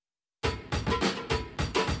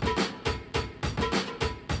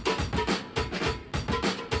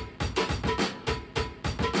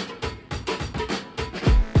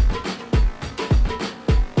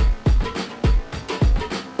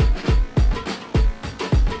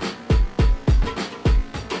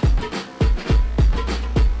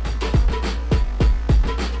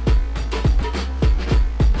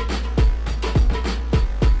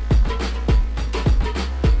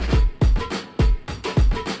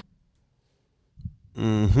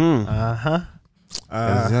Mm-hmm.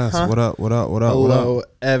 Yes. What up? Hello,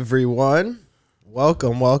 everyone.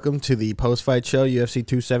 Welcome to the post-fight show, UFC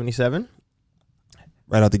 277.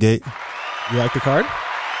 Right out the gate. You like the card?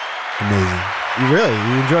 Amazing. You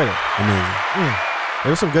enjoyed it? Amazing.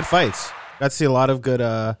 There were some good fights. Got to see a lot of good,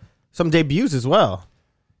 some debuts as well.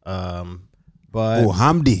 But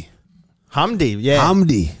Hamdi. Hamdi, yeah.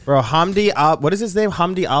 Hamdi. Bro, Hamdi, what is his name?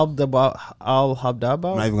 Hamdi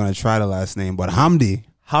al-Habdaba? I'm not even going to try the last name, but Hamdi.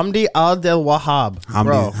 Hamdi al-Del-Wahab.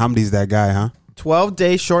 Hamdi's that guy, huh?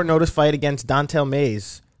 12-day short notice fight against Dontel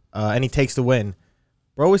Mays, and he takes the win.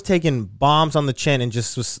 Bro was taking bombs on the chin and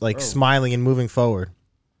just was like smiling and moving forward.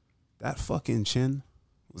 That fucking chin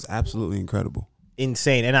was absolutely incredible.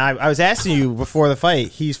 Insane. And I was asking you before the fight,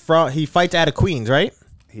 he fights out of Queens, right?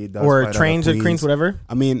 He does. Or trains at Queens, whatever.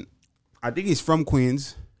 I mean, I think he's from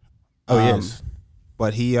Queens. Oh, he is.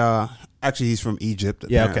 But he actually he's from Egypt.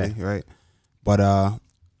 Yeah, okay. Right. But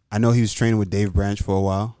I know he was training with Dave Branch for a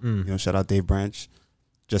while. You know, shout out Dave Branch.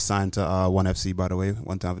 Just signed to ONE FC, by the way.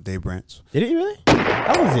 One time with Dave Branch. Did he really?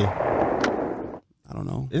 How was he? I don't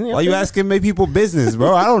know. Isn't he Why you asking me people business,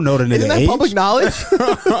 bro? I don't know the nigga. Isn't that age. public knowledge?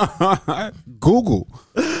 Google.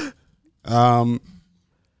 But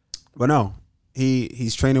no,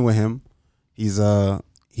 he's training with him. He's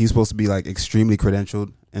supposed to be like extremely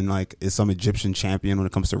credentialed and like is some Egyptian champion when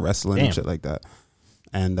it comes to wrestling and shit like that.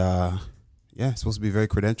 And yeah, supposed to be very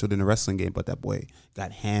credentialed in the wrestling game, but that boy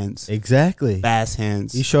got hands. Exactly. Fast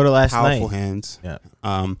hands. He showed it last night. Powerful hands. Yeah.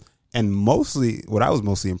 And mostly, what I was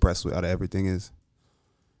mostly impressed with out of everything is,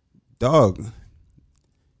 dog,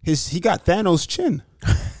 he got Thanos' chin.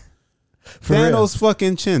 Thanos'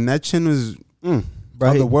 fucking chin. That chin was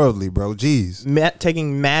otherworldly, bro. Jeez.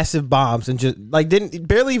 Taking massive bombs and just like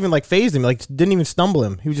barely even like phased him, like didn't even stumble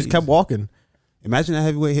him. He just kept walking. Imagine that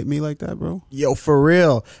heavyweight hit me like that, bro. Yo, for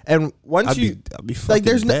real. And once I'd be fucking like,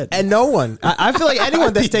 there's dead. No one. I feel like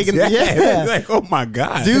anyone that's taking, like, oh my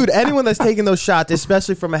god, dude, anyone that's taking those shots,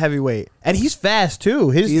 especially from a heavyweight, and he's fast too.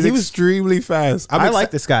 He was extremely fast. I like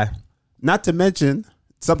this guy. Not to mention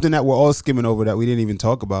something that we're all skimming over that we didn't even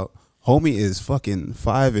talk about. Homie is fucking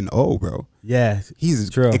 5-0, bro. Yeah, he's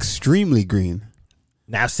extremely green.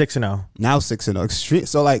 Now 6-0. Now 6-0. Extreme.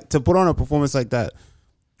 So like to put on a performance like that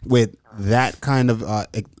with that kind of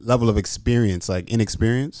level of experience, like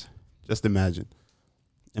inexperience, just imagine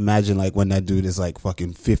like when that dude is like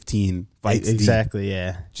fucking 15 fights exactly deep.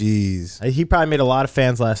 Yeah, jeez, he probably made a lot of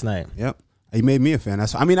fans last night. Yep, he made me a fan.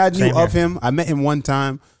 I knew of him. I met him one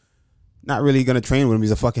time. Not really gonna train with him. He's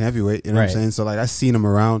a fucking heavyweight, you know what I'm saying? So like I seen him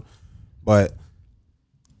around, but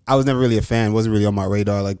I was never really a fan. Wasn't really on my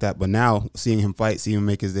radar like that. But now seeing him fight, seeing him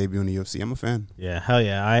make his debut in the UFC, I'm a fan. Yeah, hell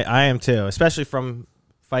yeah, I am too. Especially from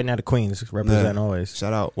fighting out of Queens, represent always.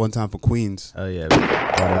 Shout out one time for Queens. Oh yeah,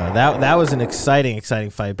 but that was an exciting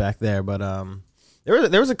fight back there. But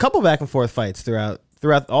there was a couple back and forth fights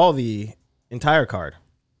throughout all the entire card.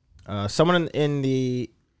 Someone in the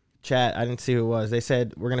chat, I didn't see who it was. They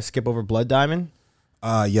said we're gonna skip over Blood Diamond.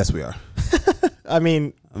 Yes, we are. I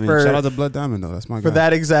mean, shout out to Blood Diamond though. That's my guy. For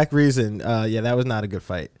that exact reason. Yeah, that was not a good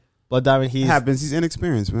fight. Blood Diamond, it happens. He's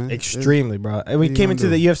inexperienced, man. Extremely, bro. And we came into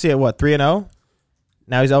the UFC at what, 3-0?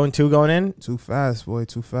 Now he's 0-2 going in. Too fast, boy.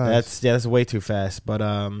 Too fast. That's way too fast. But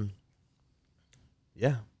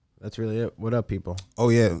yeah, that's really it. What up, people? Oh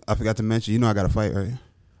yeah, I forgot to mention. You know I got a fight, right?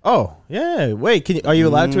 Oh yeah. Wait, are you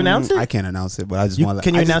allowed to announce it? I can't announce it, but I just want to.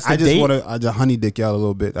 Can you announce the date? I just honey dick y'all a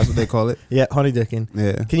little bit. That's what they call it. Yeah, honey dicking.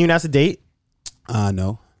 Yeah. Can you announce the date?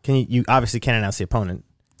 No. Can you obviously can't announce the opponent.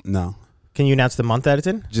 No. Can you announce the month that it's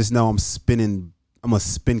in? Just know I'm gonna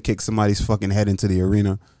spin kick somebody's fucking head into the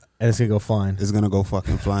arena. And it's gonna go flying. It's gonna go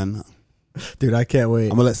fucking flying. Dude, I can't wait.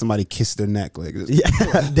 I'm gonna let somebody kiss their neck like this.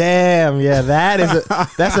 Yeah, damn. Yeah,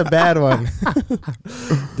 that's a bad one.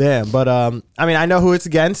 Damn. But I mean, I know who it's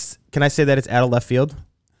against. Can I say that it's out of left field?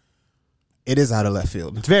 It is out of left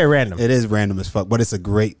field. It's very random. It is random as fuck, but it's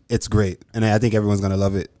great, and I think everyone's gonna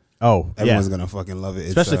love it. Oh, everyone's gonna fucking love it,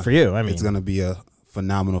 especially for you. I mean, it's gonna be a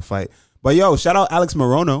phenomenal fight. But yo, shout out Alex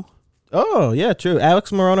Morono. Oh yeah, true.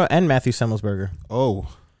 Alex Morono and Matthew Semmelsberger. Oh.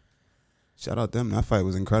 Shout out them. That fight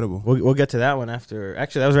was incredible. We'll get to that one after.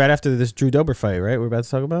 Actually, that was right after this Drew Dober fight, right? We're about to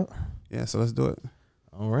talk about? Yeah, so let's do it.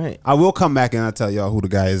 All right. I will come back and I'll tell y'all who the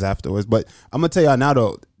guy is afterwards. But I'm going to tell y'all now,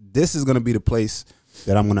 though, this is going to be the place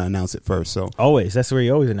that I'm going to announce it first. So always. That's where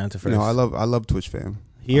you always announce it first. You know, I love Twitch fam.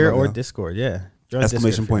 Here or Discord, yeah. Join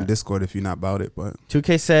exclamation point Discord if you're not about it. But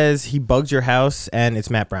 2K says he bugs your house and it's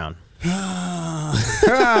Matt Brown.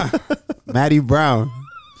 Matty Brown.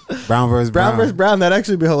 Brown versus Brown. That'd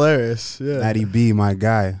actually be hilarious. Yeah. Matty B, my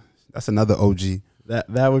guy. That's another OG.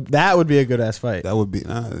 That would be a good ass fight. That would be.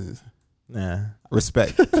 Nah.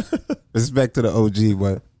 Respect. Respect to the OG,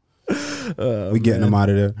 but we getting him out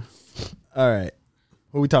of there. All right.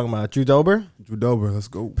 Who are we talking about? Drew Dober? Drew Dober, let's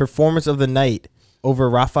go. Performance of the night over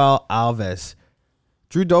Rafael Alves.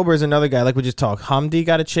 Drew Dober is another guy, like we just talked. Hamdi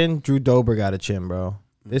got a chin. Drew Dober got a chin, bro.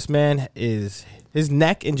 This man is... His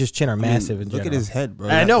neck and just chin are massive in general. Look at his head, bro.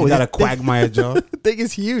 I know. He got a quagmire jaw. The thing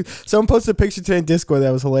is huge. Someone posted a picture today in Discord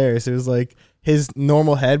that was hilarious. It was like his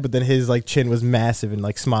normal head, but then his like chin was massive and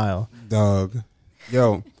like smile. Dog.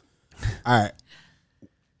 Yo. All right.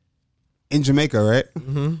 In Jamaica, right?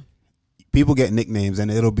 Mm-hmm. People get nicknames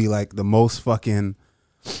and it'll be like the most fucking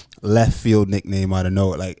left field nickname out of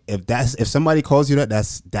nowhere. Like if somebody calls you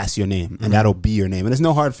that's your name and that'll be your name. And there's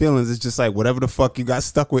no hard feelings. It's just like whatever the fuck you got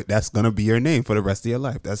stuck with, that's gonna be your name for the rest of your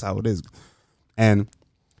life. That's how it is. And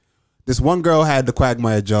this one girl had the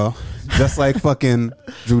quagmire jaw, just like fucking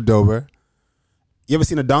Drew Dober. You ever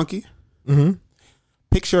seen a donkey? Mm-hmm.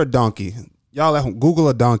 Picture a donkey. Y'all at home, Google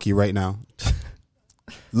a donkey right now.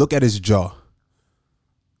 Look at his jaw.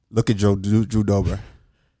 Look at Drew Dober.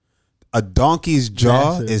 A donkey's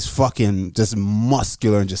jaw massive. is fucking just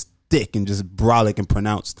muscular and just thick and just brolic and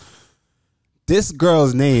pronounced. This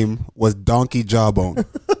girl's name was Donkey Jawbone.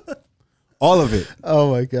 All of it.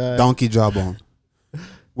 Oh my god. Donkey Jawbone.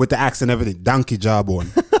 With the accent and everything. Donkey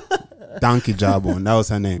Jawbone. Donkey Jawbone. That was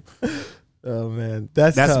her name. Oh man,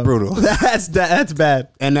 that's tough. Brutal. That's bad.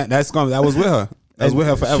 And that was with her. That was with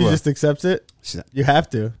her forever. She just accepts it. You have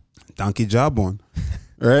to. Donkey Jawbone.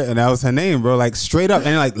 Right, and that was her name, bro. Like straight up,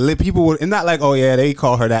 and like people would, and not like, oh yeah, they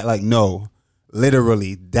call her that. Like no,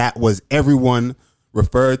 literally, that was everyone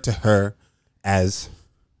referred to her as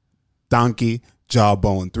Donkey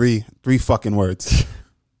Jawbone. Three fucking words.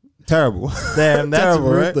 Terrible. Damn, that's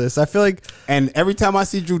terrible, ruthless. Right? I feel like, and every time I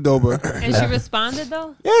see Drew Dober, and she responded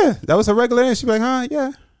though. Yeah, that was her regular name. She'd be like, huh,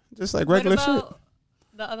 yeah, just like regular what about shit.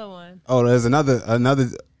 The other one. Oh, there's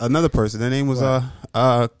another person. Their name was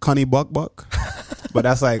Connie Buck. But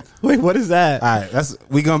that's like, wait, what is that? All right,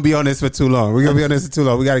 we gonna be on this for too long. We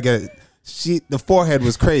gotta get it. The forehead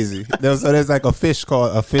was crazy. There's like a fish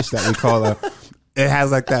that we call her. It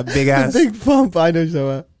has like that big ass big bump. I know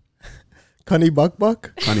so. Connie Buck.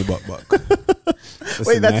 Connie Buck.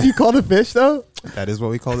 Wait, that's what you call the fish though? That is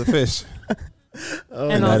what we call the fish.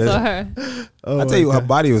 And also her. Oh, I tell you, her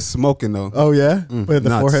body was smoking though. Oh yeah, but the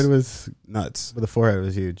nuts. forehead was nuts. But the forehead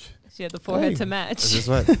was huge. She had the forehead to match. That's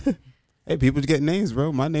right. Hey, people get names,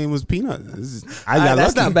 bro. My name was Peanut.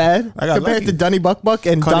 That's not bad. I got compared lucky. to Dunny Buck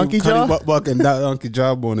and Donkey Jaw. Connie Buck and Donkey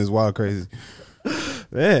Jawbone is wild crazy.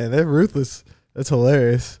 Man, they're ruthless. That's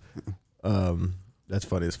hilarious. That's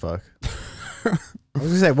funny as fuck. I was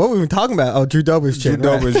gonna say, what were we talking about? Oh, Drew Dober's chin. Drew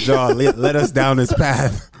Dober's jaw led us down this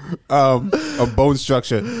path of bone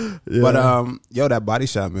structure. Yeah. But yo, that body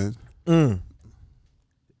shot, man.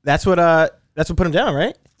 That's what put him down,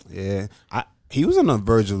 right? Yeah. He was on the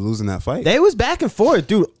verge of losing that fight. They was back and forth,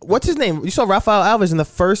 dude. What's his name? You saw Rafael Alves in the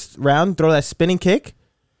first round throw that spinning kick.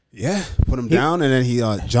 Yeah, put him down, and then he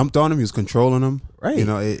jumped on him. He was controlling him. Right. You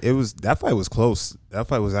know, it was, that fight was close. That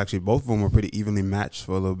fight was actually, both of them were pretty evenly matched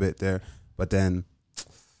for a little bit there. But then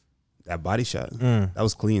that body shot, that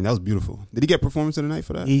was clean. That was beautiful. Did he get performance of the night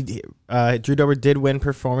for that? Drew Dober did win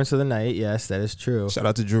performance of the night. Yes, that is true. Shout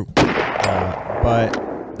out to Drew.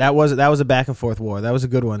 But that was a back and forth war. That was a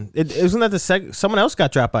good one. It wasn't that someone else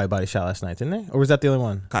got dropped by a body shot last night, didn't they? Or was that the only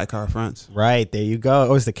one? Kai Kara France. Right, there you go. Oh, it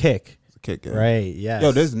was the kick. Kick, yeah. Right, yeah.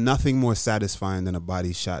 Yo, there's nothing more satisfying than a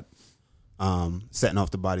body shot, setting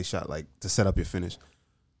off the body shot, like to set up your finish.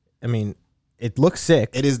 I mean, it looks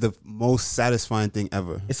sick. It is the most satisfying thing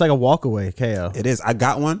ever. It's like a walk away KO. It is. I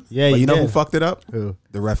got one. Yeah, but you know did. who fucked it up? Who?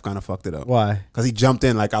 The ref kind of fucked it up. Why? Because he jumped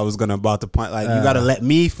in like I was about to point. Like, you got to let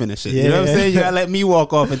me finish it. Yeah. You know what I'm saying? You got to let me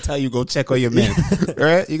walk off and tell you go check on your man.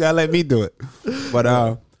 Right? You got to let me do it. But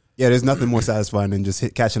yeah, there's nothing more satisfying than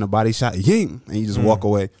just catching a body shot, ying, and you just walk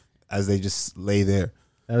away as they just lay there.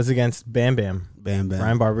 That was against Bam Bam. Bam Bam.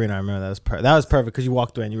 Ryan Barberino, I remember that was perfect because you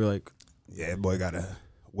walked away and you were like, yeah, boy got a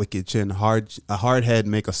wicked chin. A hard head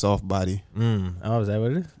make a soft body. Oh, is that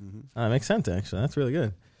what it is? That makes sense, actually. That's really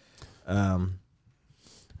good.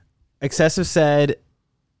 Excessive said,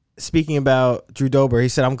 speaking about Drew Dober, he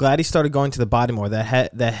said, I'm glad he started going to the body more.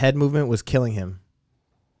 That head movement was killing him.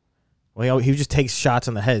 Well, he just takes shots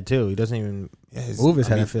on the head, too. He doesn't even move his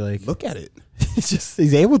head, I feel like. Look at it.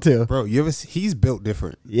 He's able to. Bro, he's built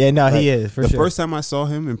different. Yeah, no, he is, for sure. The first time I saw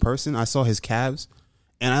him in person, I saw his calves,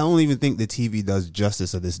 and I don't even think the TV does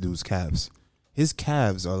justice of this dude's calves. His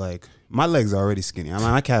calves are like, my legs are already skinny. I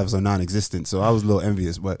mean, my calves are non-existent, so I was a little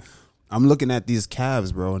envious, but I'm looking at these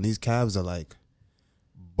calves, bro, and these calves are like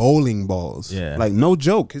bowling balls. Yeah. Like, no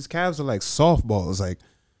joke. His calves are like softballs. Like,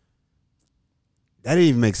 that didn't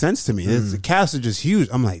even make sense to me. The calves are just huge.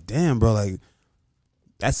 I'm like, damn, bro, like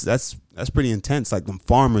that's pretty intense. Like them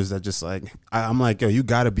farmers that just like, I'm like, yo, you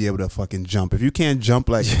got to be able to fucking jump. If you can't jump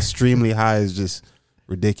like extremely high, it's just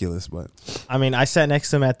ridiculous. But I mean, I sat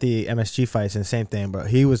next to him at the MSG fights and same thing, bro.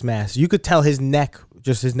 He was massive. You could tell his neck,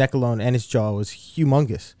 just his neck alone and his jaw was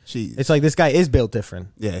humongous. Jeez. It's like this guy is built different.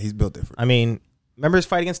 Yeah, he's built different. I mean, remember his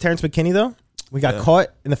fight against Terrence McKinney though? We got caught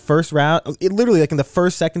in the first round. It literally like in the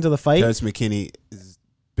first seconds of the fight. Terrence McKinney is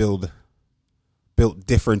built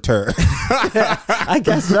differenter. I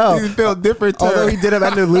guess so. He's built differenter. Although he did end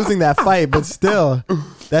up losing that fight, but still,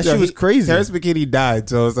 that shit was crazy. Terrence McKinney died,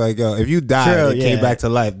 so it's like, yo, if you died, came back to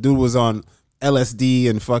life. Dude was on LSD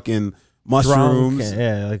and fucking mushrooms,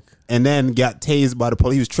 and then got tased by the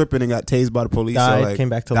police. He was tripping and got tased by the police. Died, so like, came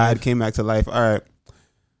back to life. All right,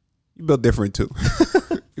 you built different too.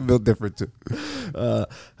 You built different too.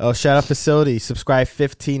 Shout out Facility. Subscribe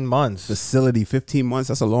 15 months. Facility 15 months.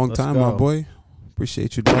 That's a long time, my boy.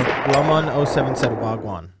 Appreciate you, dog. Blumon07 said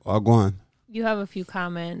Wagwan. Wagwan. You have a few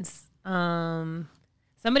comments.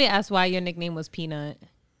 Somebody asked why your nickname was Peanut.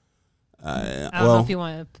 I don't know if you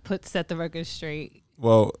want to set the record straight.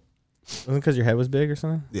 Well, wasn't it because your head was big or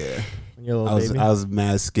something? Yeah. When you're a little baby? I was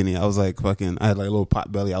mad skinny. I was like fucking, I had like a little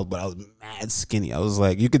pot belly, but I was mad skinny. I was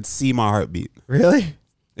like, you could see my heartbeat. Really?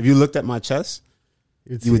 If you looked at my chest,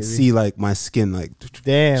 you would see like my skin, like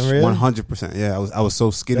damn, really, 100%. Yeah, I was so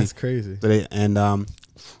skinny. That's crazy.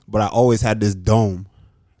 But I always had this dome.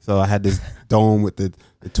 So I had this dome with the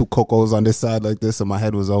two cocos on this side like this, so my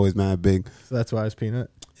head was always mad big. So that's why it's Peanut.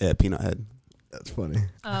 Yeah, Peanut head. That's funny.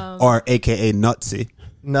 Or AKA Nutsy.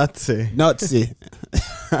 Nutsy.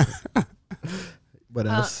 What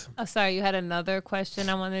else? Sorry, you had another question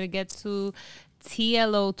I wanted to get to.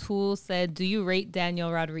 TLO Tool said, "Do you rate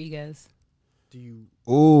Daniel Rodriguez?"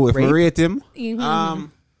 If I rate him,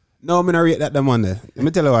 no, I'm gonna rate that them on there. Let me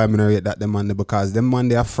tell you why I'm gonna rate that them on there, because them man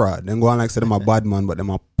they are fraud. Them go on like say them a bad man, but them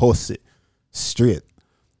a pussy. Straight.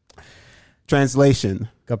 Translation.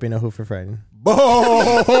 Guppy know who for fighting.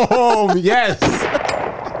 Boom! Yes.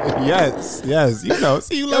 Yes. You know,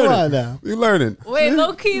 see, you learning. Come on now. You learning. Wait,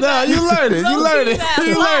 low key. No, you learning. You learning.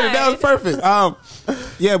 That was perfect.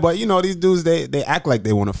 Yeah, but you know, these dudes, they act like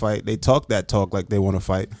they want to fight. They talk that talk like they want to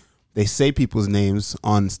fight. They say people's names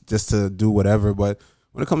on just to do whatever. But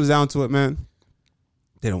when it comes down to it, man,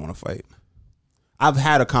 they don't want to fight. I've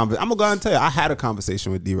had a conversation. I'm gonna go ahead and tell you, I had a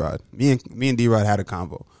conversation with D-Rod. Me and D-Rod had a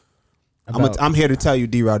convo. I'm here to tell you,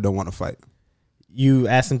 D-Rod don't want to fight. You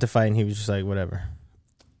asked him to fight, and he was just like, whatever.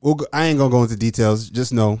 I ain't gonna go into details.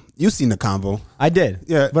 Just know you seen the convo. I did.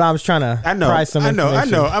 Yeah, but I was trying to. I know.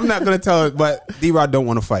 I'm not gonna tell it, but D-Rod don't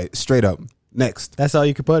want to fight. Straight up. Next. That's all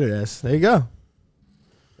you could put it as. There you go.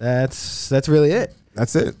 That's really it.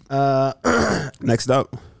 That's it. Next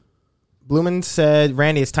up. Blumen said,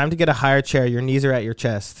 "Randy, it's time to get a higher chair. Your knees are at your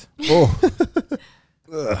chest." Oh.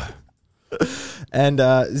 And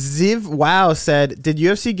Ziv Wow said, "Did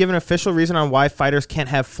UFC give an official reason on why fighters can't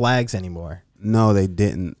have flags anymore?" No, they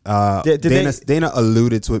didn't. Dana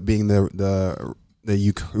alluded to it being the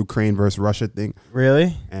Ukraine versus Russia thing.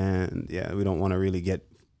 Really? And yeah, we don't want to really get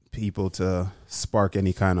people to spark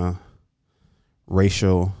any kind of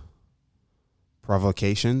racial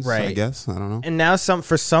provocations, right? I guess. I don't know. And now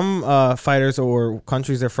for some fighters or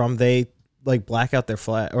countries they're from, they like black out their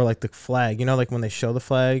flag, or like the flag. You know, like when they show the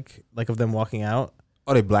flag, like of them walking out.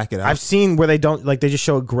 Oh, they black it out. I've seen where they don't, like they just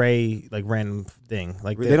show a gray like random thing.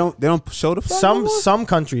 Like they don't show the flag. Some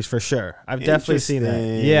countries for sure. I've definitely seen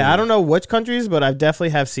that. Yeah, I don't know which countries, but I definitely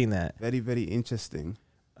have seen that. Very, very interesting.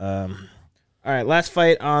 All right, last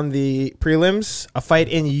fight on the prelims. A fight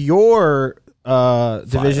in your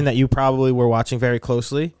division that you probably were watching very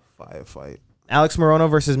closely. Fight. Alex Morono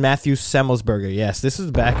versus Matthew Semmelsberger. Yes, this is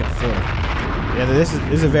back and forth. Yeah, this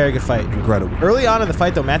is a very good fight. Incredible. Early on in the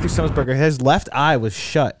fight, though, Matthew Semmelsberger, his left eye was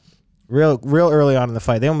shut. Real early on in the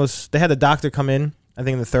fight. They had the doctor come in, I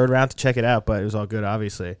think in the third round to check it out, but it was all good,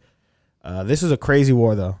 obviously. This is a crazy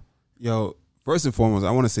war, though. Yo, first and foremost,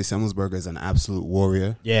 I want to say Semmelsberger is an absolute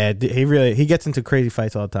warrior. Yeah, he gets into crazy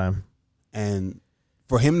fights all the time. And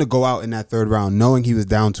for him to go out in that third round, knowing he was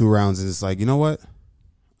down 2 rounds, is like, you know what?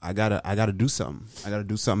 I gotta do something.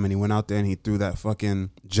 And he went out there and he threw that fucking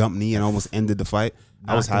jump knee and almost ended the fight.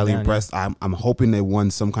 I was highly impressed. Yeah. I'm hoping they won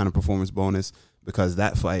some kind of performance bonus, because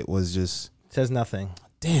that fight was just says nothing.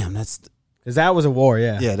 Damn, that's because that was a war.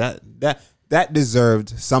 Yeah, yeah. That deserved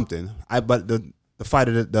something. But the fight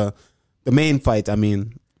of the main fight, I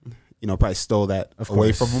mean, you know, probably stole that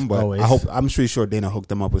away from him. But always. I'm sure Dana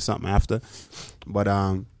hooked him up with something after. But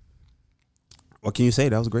what can you say?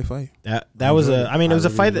 That was a great fight. That was it was a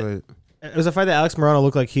fight that It was a fight that Alex Morono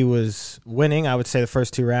looked like he was winning, I would say, the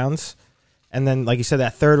first 2 rounds. And then, like you said,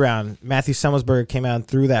 that third round, Matthew Semelsberger came out and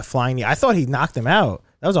threw that flying knee. I thought he knocked him out.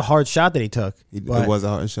 That was a hard shot that he took. It was a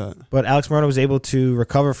hard shot. But Alex Morono was able to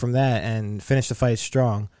recover from that and finish the fight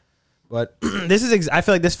strong. But this is, I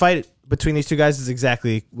feel like this fight between these two guys is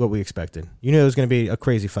exactly what we expected. You knew it was going to be a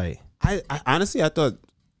crazy fight. I honestly, I thought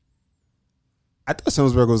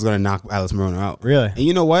Semelsberger was going to knock Alex Morono out. Really? And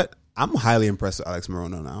you know what? I'm highly impressed with Alex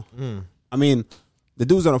Morono now. I mean, the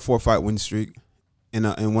dude's on a 4-fight win streak in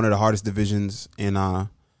one of the hardest divisions in the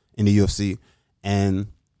UFC. And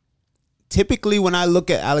typically when I look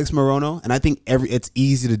at Alex Morono, and I think it's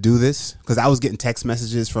easy to do this because I was getting text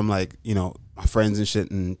messages from like, you know, my friends and shit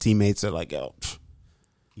and teammates are like, yo,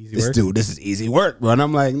 this is easy work, bro. And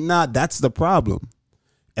I'm like, nah, that's the problem.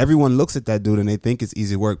 Everyone looks at that dude and they think it's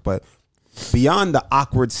easy work, but beyond the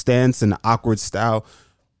awkward stance and the awkward style,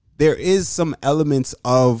 there is some elements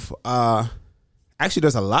of actually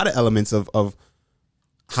there's a lot of elements of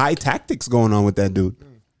high tactics going on with that dude.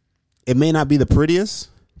 It may not be the prettiest,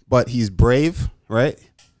 but he's brave, right?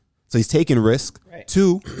 So he's taking risk. Right.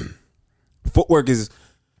 2, footwork is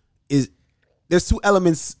there's 2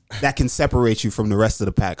 elements that can separate you from the rest of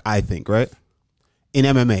the pack, I think, right? In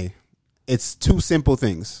MMA, it's 2 simple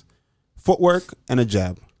things: footwork and a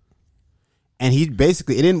jab. And he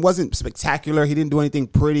basically, wasn't spectacular. He didn't do anything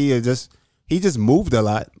pretty. He just moved a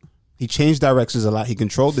lot. He changed directions a lot. He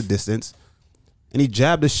controlled the distance, and he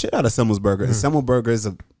jabbed the shit out of Semelsberger. And Semelsberger is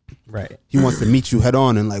he wants to meet you head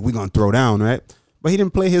on and like, we're gonna throw down, right? But he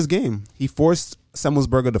didn't play his game. He forced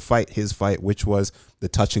Semelsberger to fight his fight, which was the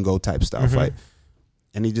touch and go type style fight,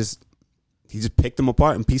 and he just picked him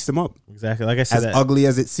apart and pieced him up. Exactly, like I said, as ugly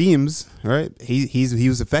as it seems, right? He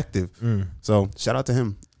was effective. So shout out to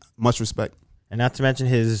him. Much respect. And not to mention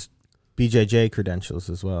his BJJ credentials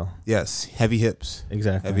as well. Yes, heavy hips.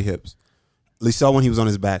 Exactly, heavy hips. At least saw when he was on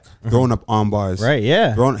his back, throwing up arm bars. Right,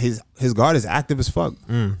 yeah. His guard is active as fuck.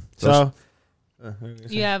 So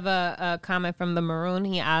you have a comment from the Maroon.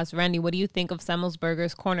 He asked, Randy, what do you think of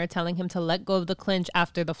Semelsberger's corner telling him to let go of the clinch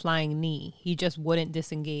after the flying knee? He just wouldn't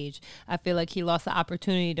disengage. I feel like he lost the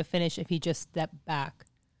opportunity to finish if he just stepped back.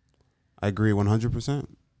 I agree 100%.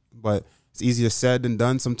 But it's easier said than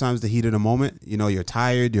done. Sometimes the heat of the moment, you know, you're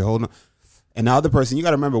tired, you're holding on. And the other person, you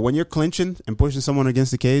got to remember, when you're clinching and pushing someone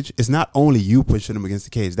against the cage, it's not only you pushing them against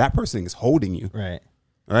the cage. That person is holding you. Right.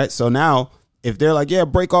 All right. So now, if they're like, yeah,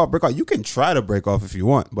 break off, you can try to break off if you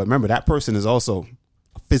want. But remember, that person is also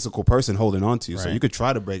a physical person holding on to you. Right. So you could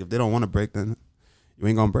try to break. If they don't want to break, then you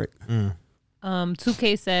ain't going to break.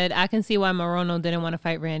 2K said, I can see why Morono didn't want to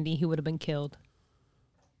fight Randy. He would have been killed.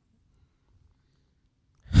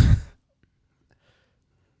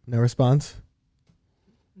 No response?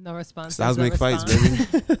 No response. Styles make fights, baby.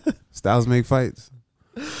 Styles make fights.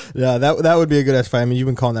 Yeah, that would be a good ass fight. I mean, you've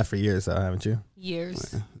been calling that for years, though, haven't you?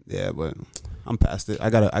 Years. Yeah, but I'm past it. I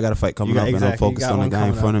got a fight coming up, and I'm focused on the guy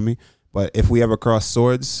in front of me. But if we ever cross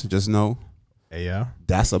swords, just know, hey yo,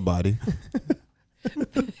 that's a body.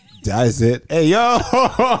 That is it. Hey yo,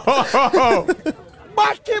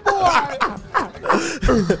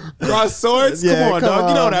 cross swords. Yeah, come on, dog.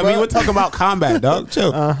 You know what I mean. We're talking about combat, dog.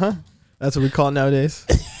 Chill. That's what we call it nowadays.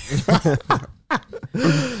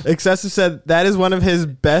 Excessive said that is one of his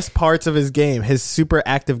best parts of his game, his super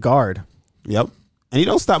active guard. Yep. And he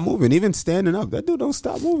don't stop moving, even standing up. That dude don't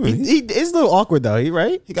stop moving. He is a little awkward though,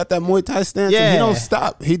 right? He got that Muay Thai stance and he don't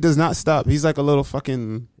stop. He does not stop. He's like a little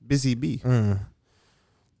fucking busy bee. Man,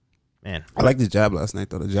 I liked the jab last night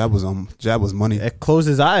though. The jab was money. It closed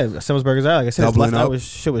his eye, Semelsberger's eye. Like I said, his left eye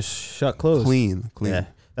was shut closed. Clean. Yeah,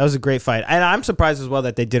 that was a great fight. And I'm surprised as well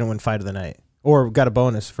that they didn't win fight of the night or got a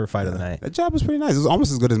bonus for fight of the night. That jab was pretty nice. It was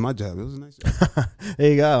almost as good as my jab. It was a nice jab.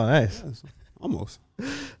 There you go. Nice. Yeah, almost.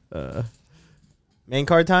 Main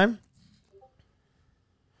card time?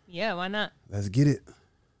 Yeah, why not? Let's get it.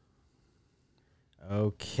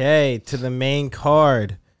 Okay, to the main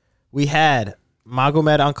card. We had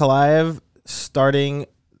Magomed Ankalaev starting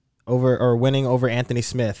over or winning over Anthony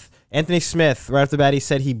Smith. Anthony Smith, right off the bat, he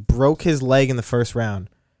said he broke his leg in the first round.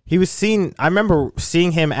 He was seen, I remember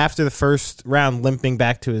seeing him after the first round limping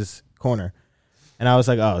back to his corner. And I was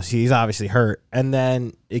like, oh, he's obviously hurt. And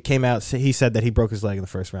then it came out, he said that he broke his leg in the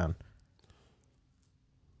first round.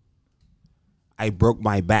 I broke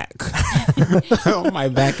my back. My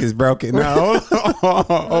back is broken. No,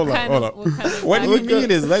 hold on. What do you mean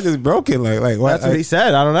his leg is broken? Like what? That's what he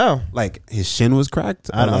said. I don't know. Like his shin was cracked?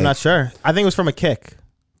 I'm not sure. I think it was from a kick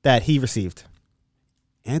that he received.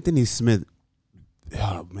 Anthony Smith,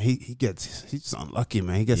 he's just unlucky,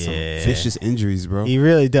 man. He gets some vicious injuries, bro. He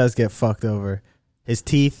really does get fucked over. His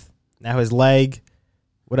teeth, now his leg.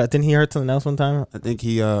 What didn't he hurt something else one time? I think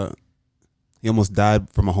he almost died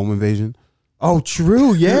from a home invasion. Oh,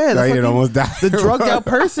 true. Yeah, Like, he almost died. The drugged out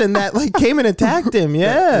person that like came and attacked him.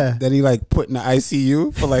 Yeah. Then he like put in the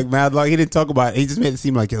ICU for like mad long. He didn't talk about it. He just made it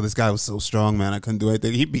seem like, yo, this guy was so strong, man. I couldn't do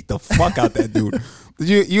anything. He beat the fuck out that dude.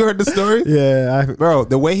 Did you heard the story? Yeah, bro.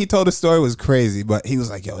 The way he told the story was crazy. But he was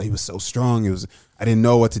like, yo, he was so strong. I didn't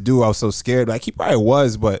know what to do. I was so scared. Like he probably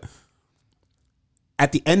was, but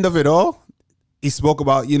at the end of it all, he spoke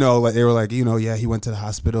about, like they were like, yeah, he went to the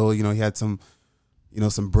hospital. He had some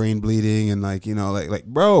brain bleeding and like, like,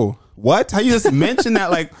 bro, what? How you just mentioned that?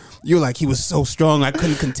 Like, you were like, he was so strong. I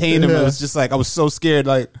couldn't contain him. It was just like, I was so scared.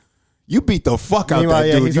 Like, you beat the fuck out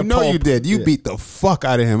that dude. You know you did. You beat the fuck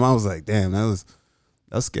out of him. I was like, damn, that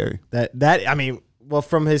was scary. I mean, well,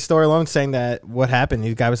 from his story alone, saying that what happened,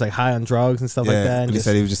 the guy was like high on drugs and stuff like that. And he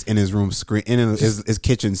said he was just in his room, in his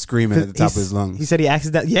kitchen, screaming at the top of his lungs. He said he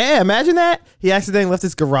accidentally, imagine that. He accidentally left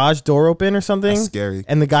his garage door open or something. That's scary.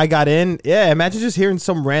 And the guy got in. Yeah, imagine just hearing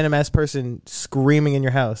some random ass person screaming in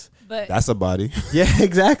your house. But that's a body. Yeah,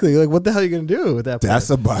 exactly. Like, what the hell are you going to do with that? That's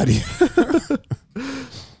a body.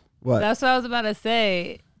 What? That's what I was about to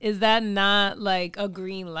say. Is that not like a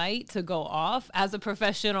green light to go off as a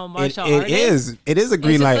professional martial artist? It is a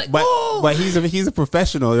green light, like, but he's a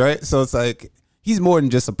professional, right? So it's like he's more than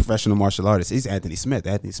just a professional martial artist. He's Anthony Smith.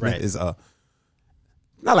 Anthony Smith is not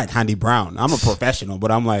like Handy Brown. I'm a professional, but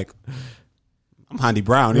I'm Handy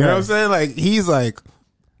Brown. You know what I'm saying? Like he's like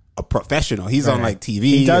a professional. He's on like TV.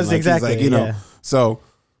 He does like, exactly. He's like, So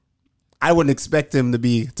I wouldn't expect him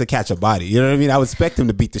to catch a body. You know what I mean? I would expect him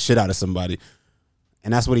to beat the shit out of somebody.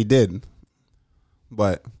 And that's what he did.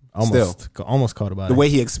 But almost caught about it. The way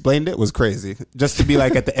he explained it was crazy. Just to be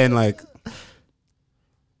like at the end, like,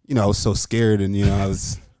 I was so scared and, I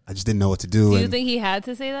just didn't know what to do. Do you think he had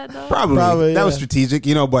to say that though? Probably. That was strategic,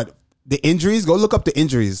 but the injuries, go look up the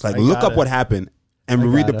injuries. Like look up what happened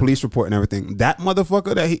and read the police report and everything. That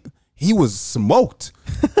motherfucker that he was smoked.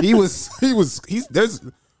 There's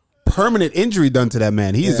permanent injury done to that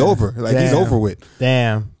man. He's over. Like he's over with.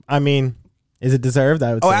 Damn. I mean, is it deserved?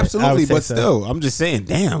 I would say. Oh, absolutely. But so. Still, I'm just saying,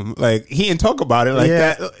 damn. Like, he didn't talk about it like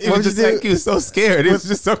that. It was just like he was so scared. He was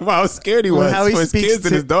just talking about how scared he was for his kids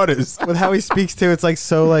and his daughters. With how he speaks to, it's like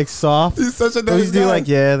so like soft. He's such a nice guy. Like,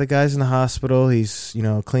 the guy's in the hospital. He's,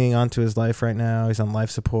 clinging on to his life right now. He's on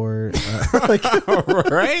life support.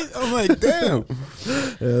 Right? I'm like, damn.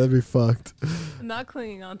 Yeah, that'd be fucked. Not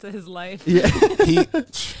clinging on to his life. Yeah.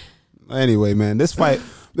 Anyway, man, this fight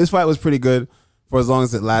was pretty good for as long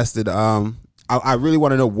as it lasted. I really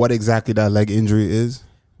want to know what exactly that leg injury is.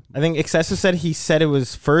 I think Excessive said it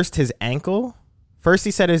was first his ankle. First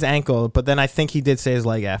he said his ankle, but then I think he did say his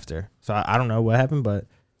leg after. So I don't know what happened, but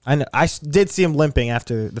I did see him limping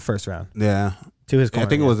after the first round. Yeah. To his corner. I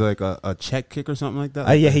think it was like a check kick or something like that.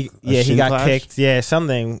 Like he got clash? Kicked. Yeah,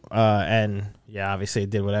 something. And obviously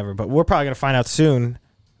it did whatever. But we're probably gonna find out soon.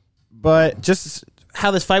 But just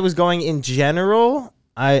how this fight was going in general.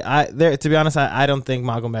 To be honest, I don't think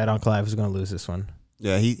Magomed Ankalaev is going to lose this one.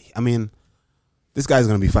 Yeah, this guy's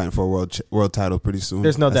going to be fighting for a world title pretty soon.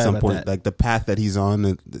 There's no doubt about that. Like the path that he's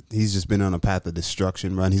on, he's just been on a path of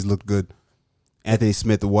destruction, man. He's looked good. Anthony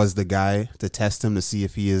Smith was the guy to test him to see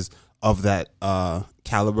if he is of that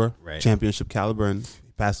caliber, championship caliber, and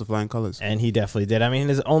he passed the flying colors. And he definitely did. I mean,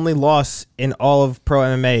 his only loss in all of pro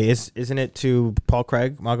MMA isn't it to Paul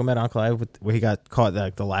Craig, Magomed Ankalaev, where he got caught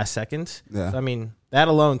like the last seconds. Yeah, so, I mean. That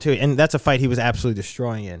alone, too. And that's a fight he was absolutely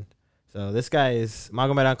destroying in. So this guy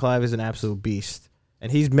Magomed Ankalaev is an absolute beast. And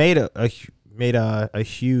he's made a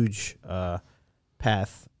huge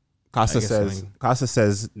path. Costa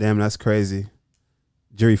says, damn, that's crazy.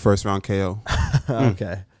 Jury first round KO.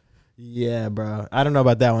 Okay. Yeah, bro. I don't know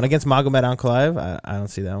about that one. Against Magomed Ankalaev, I don't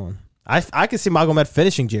see that one. I can see Magomed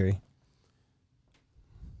finishing Jury.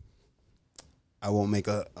 I won't make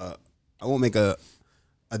a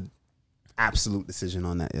absolute decision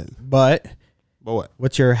on that yet. But what?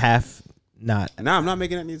 What's your half? Not. No, I'm not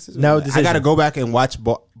making any decision. No decision. I got to go back and watch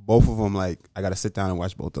both of them. Like I got to sit down and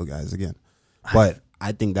watch both those guys again. But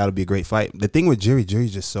I think that'll be a great fight. The thing with Jury's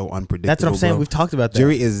just so unpredictable. That's what I'm saying. Bro. We've talked about that.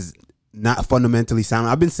 Jury is not fundamentally sound.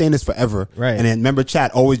 I've been saying this forever. Right. And then remember,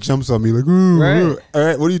 Chat always jumps on me like, right. All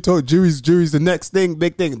right, what are you talking? Jury's the next thing,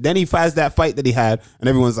 big thing. Then he fights that fight that he had, and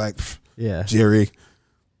everyone's like, yeah,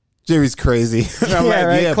 Jerry's crazy.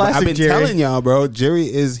 I'm but I've been telling y'all, bro.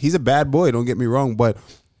 He's a bad boy. Don't get me wrong, but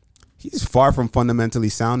he's far from fundamentally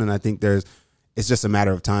sound, and I think it's just a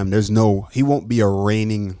matter of time. He won't be a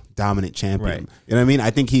reigning dominant champion. Right. You know what I mean?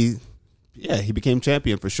 I think he became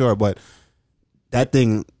champion for sure, but that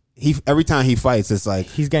thing, every time he fights, it's like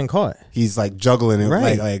he's getting caught. He's like juggling it,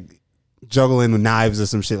 like juggling knives or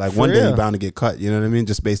some shit. Like one day real. he's bound to get cut. You know what I mean?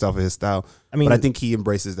 Just based off of his style. I mean, but I think he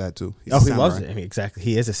embraces that too. He loves it. I mean, exactly.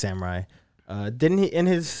 He is a samurai. Didn't he in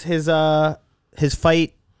his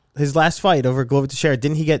fight, his last fight over Glover Teixeira?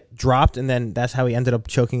 Didn't he get dropped and then that's how he ended up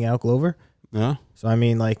choking out Glover? Yeah. So I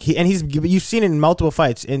mean, like you've seen it in multiple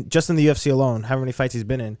fights, just in the UFC alone, how many fights he's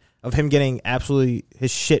been in, of him getting absolutely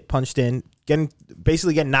his shit punched in,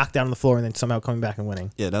 basically getting knocked down on the floor, and then somehow coming back and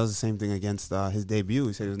winning. Yeah, that was the same thing against his debut.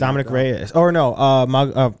 He said he was Dominic Reyes, or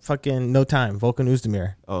no, fucking No Time, Volkan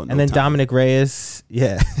Oezdemir, and then Dominic Reyes,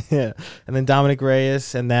 yeah, and then Dominic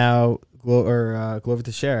Reyes, and now Glover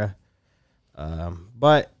Teixeira.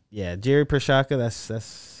 But yeah, Jerry Prochazka,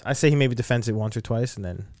 that's I say he maybe defends it once or twice, and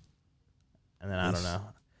then I don't know.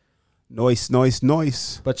 Noise.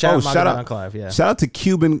 But shout out Clive, yeah. Shout out to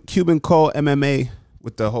Cuban Cole MMA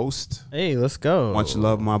with the host. Hey, let's go. Much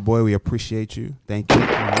love, my boy. We appreciate you. Thank you.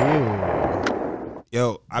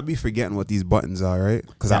 Yo, I be forgetting what these buttons are, right?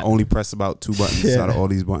 Because I only press about 2 buttons out of all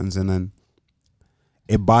these buttons, and then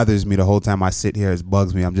it bothers me the whole time I sit here. It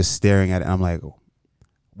bugs me. I'm just staring at it, and I'm like,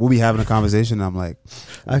 we'll be having a conversation, and I'm like,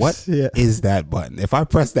 what is that button? If I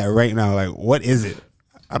press that right now, like, what is it?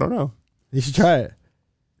 I don't know. You should try it.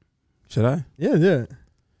 Should I? Yeah, do it.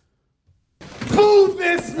 Boo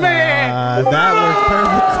this man! That works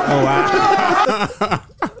perfect.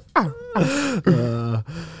 Oh, wow.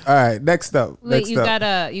 All right, next up. Wait, you got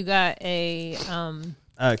a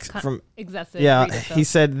from excessive. Yeah, he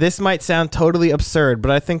said, this might sound totally absurd,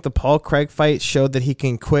 but I think the Paul Craig fight showed that he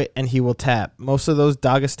can quit and he will tap. Most of those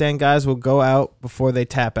Dagestan guys will go out before they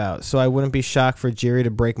tap out, so I wouldn't be shocked for Jiri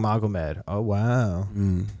to break Magomed. Oh, wow.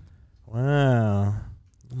 Wow.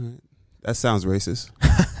 That sounds racist.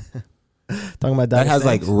 Talking about that has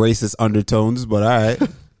like racist undertones, but all right.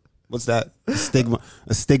 What's that? A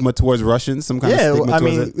stigma towards Russians? Some kind of stigma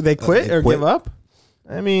towards it? They quit or give up?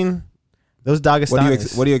 I mean, those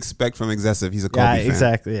Dagestanis. What do you expect from Excessive? He's a Kobe fan.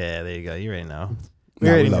 Exactly. Yeah, there you go. You already know.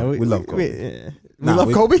 We love Kobe. We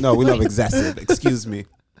love Kobe? No, we love Excessive. Excuse me.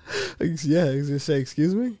 Yeah, I was going to say,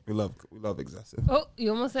 excuse me? We love Excessive. Oh,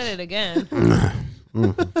 you almost said it again.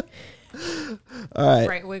 All right.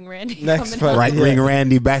 Right wing Randy. Next fight. Right wing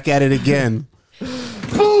Randy back at it again.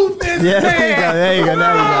 Move this Yeah, man! there you go.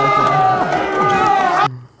 Now you got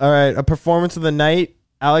it. All right. A performance of the night.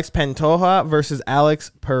 Alex Pantoja versus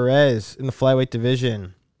Alex Perez in the flyweight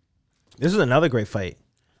division. This was another great fight.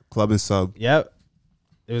 Club and sub. Yep.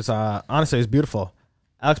 It was honestly, it was beautiful.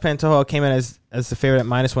 Alex Pantoja came in as the favorite at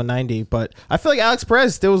 -190, but I feel like Alex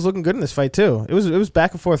Perez still was looking good in this fight too. It was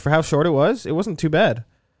back and forth for how short it was. It wasn't too bad.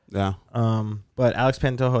 Yeah. But Alex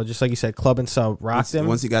Pantoja, just like you said, club and sub rocked him.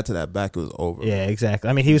 Once he got to that back, it was over. Yeah, exactly.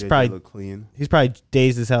 I mean, he was probably clean. He's probably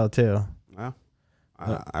dazed as hell too. Yeah.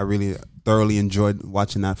 I really thoroughly enjoyed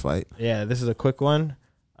watching that fight. Yeah, this is a quick one,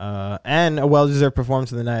 and a well-deserved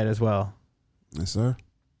performance of the night as well. Yes, sir.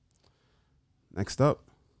 Next up.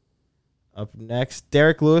 Up next,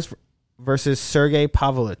 Derek Lewis versus Sergey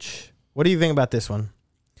Pavlovich. What do you think about this one?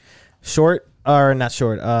 Short or not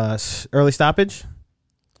short? Early stoppage.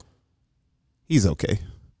 He's okay.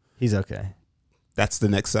 He's okay. That's the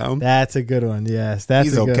next sound. That's a good one. Yes,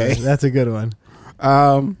 that's okay. That's a good one.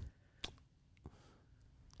 I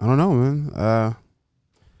don't know, man.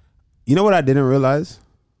 You know what I didn't realize?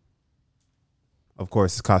 Of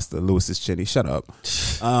course, it's Costa Lewis's chinny. Shut up.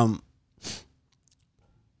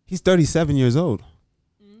 He's 37 years old.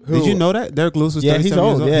 Who? Did you know that? Derek Lewis was 37 he's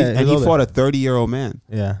old. years old. Yeah, and he fought a 30-year-old man.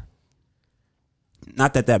 Yeah.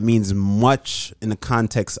 Not that means much in the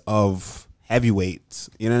context of heavyweights.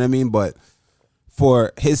 You know what I mean? But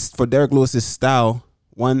for Derek Lewis's style,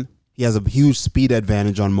 one, he has a huge speed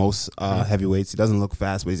advantage on most heavyweights. He doesn't look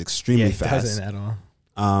fast, but he's extremely fast. He doesn't at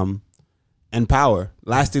all. And power.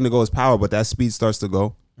 Last thing to go is power, but that speed starts to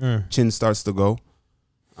go. Chin starts to go.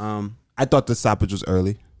 I thought the stoppage was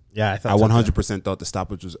early. Yeah, I 100% thought the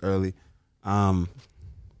stoppage was early. There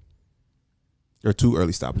were 2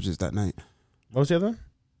 early stoppages that night. What was the other one?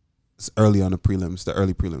 It's early on the prelims, the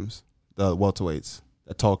early prelims, the welterweights,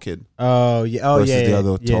 the tall kid. Oh yeah, versus the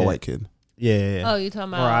other tall white kid. Yeah. Oh, you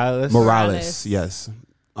talking about Morales? Yes.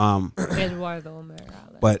 Eduardo Morales.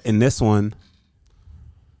 But in this one,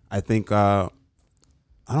 I think I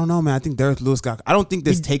don't know, man. I think Derek Lewis I don't think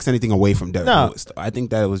this takes anything away from Derek Lewis. Though. I think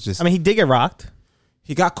that it was just. I mean, he did get rocked.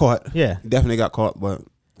 He got caught. Yeah, he definitely got caught. But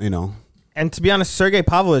you know. And to be honest, Sergey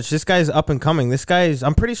Pavlovich, this guy's up and coming. This guy's,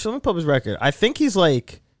 I'm pretty sure, let me pull up his record. I think he's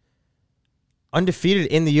like undefeated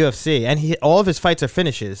in the UFC, and all of his fights are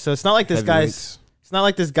finishes. So it's not like this guy's,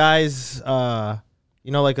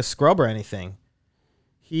 like a scrub or anything.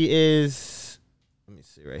 He is, let me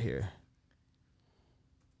see right here.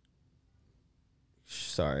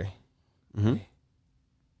 Sorry. Mm-hmm.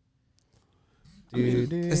 I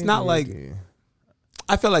mean, it's not like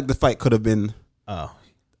I feel like the fight could have been. Oh,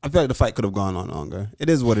 I feel like the fight could have gone on longer. It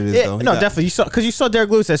is what it is, though. No, definitely. You saw Derek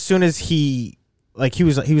Lewis as soon as he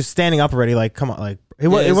was standing up already. Like, come on, like it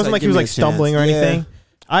wasn't like he was like stumbling or anything.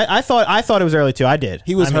 I thought it was early too. I did.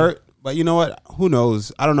 He was hurt, but you know what? Who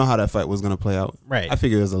knows? I don't know how that fight was gonna play out. Right. I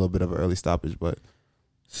figured it was a little bit of an early stoppage, but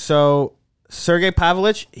so Sergey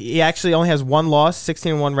Pavlovich, he actually only has one loss,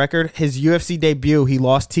 16-1 record. His UFC debut, he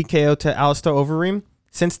lost TKO to Alistair Overeem.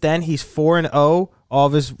 Since then, he's 4-0. All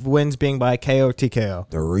of his wins being by KO or TKO.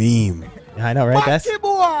 The Reem. I know, right? That's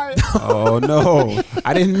boy. Oh no,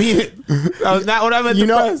 I didn't mean it. That was not what I meant. You to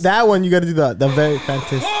know press. that one. You got to do the very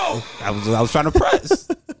fantastic. I was trying to press.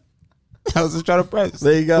 I was just trying to press.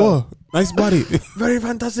 There you go. Whoa, nice body. Very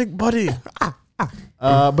fantastic body.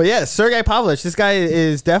 But yeah, Sergey Pavlovich. This guy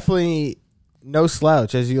is definitely no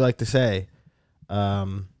slouch, as you like to say.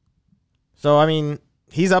 So I mean,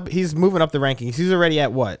 he's moving up the rankings. He's already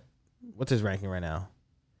at what? What's his ranking right now?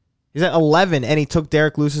 He's at 11, and he took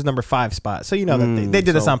Derek Lewis's number 5 spot. So you know that they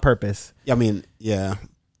did this on purpose. I mean, yeah,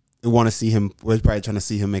 we want to see him. We're probably trying to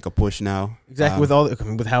see him make a push now. Exactly,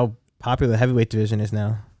 with how popular the heavyweight division is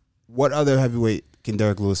now. What other heavyweight can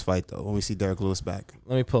Derek Lewis fight though? When we see Derek Lewis back,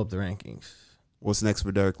 let me pull up the rankings. What's next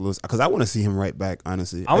for Derek Lewis? Because I want to see him right back.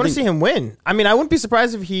 Honestly, I want to see him win. I mean, I wouldn't be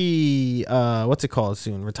surprised if he retires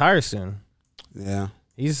soon. Yeah,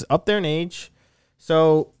 he's up there in age.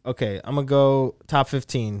 So, okay, I'm going to go top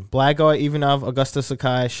 15. Blagoy Ivanov, Augusto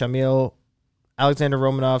Sakai, Shamil, Alexander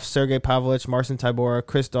Romanov, Sergey Pavlovich, Marcin Tybura,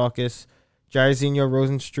 Chris Daukaus, Jairzinho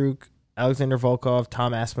Rosenstruck, Alexander Volkov,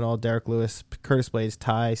 Tom Aspinall, Derek Lewis, Curtis Blades,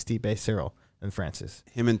 Ty, Stipe, Cyril, and Francis.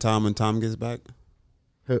 Him and Tom when Tom gets back?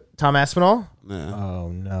 Tom Aspinall? Yeah. Oh,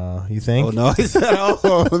 no. You think? Oh, no. He said,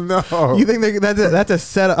 oh, no. You think that's a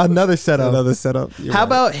setup, another setup? Another setup. You're How right.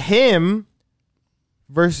 about him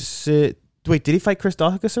versus... Wait, did he fight Chris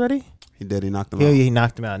Daukaus already? He did. He knocked him out. He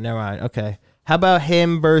knocked him out. Never mind. Okay. How about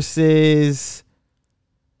him versus...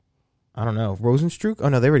 I don't know. Rosenstruck? Oh,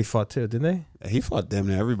 no. They already fought too, didn't they? Yeah, he fought damn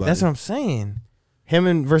near everybody. That's what I'm saying.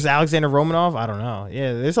 Him versus Alexander Romanov? I don't know.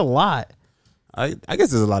 Yeah, there's a lot. I guess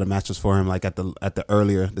there's a lot of matches for him, like at the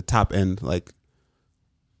earlier, the top end, like,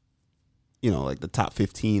 you know, like the top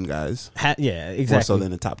 15 guys. Yeah, exactly. More so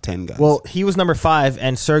than the top 10 guys. Well, he was number 5,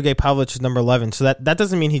 and Sergey Pavlovich is number 11. So that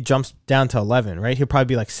doesn't mean he jumps down to 11, right? He'll probably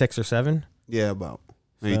be like 6 or 7. Yeah, about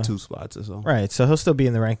maybe 2 spots or so. Right. So he'll still be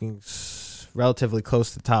in the rankings, relatively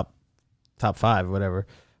close to top 5, whatever.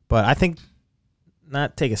 But I think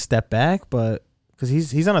not take a step back, but because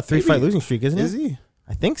he's on a 3-fight losing streak, isn't he? Is he?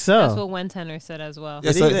 I think so. That's what Wentenner said as well.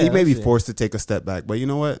 Yeah, so he may be forced to take a step back, but you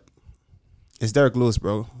know what? It's Derek Lewis,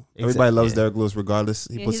 bro. Everybody loves Derek Lewis regardless.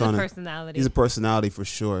 He puts on a personality. He's a personality for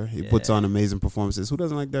sure. He puts on amazing performances. Who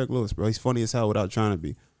doesn't like Derek Lewis, bro? He's funny as hell without trying to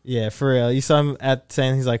be. Yeah, for real. You saw him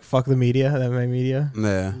saying he's like, fuck the media, that my media.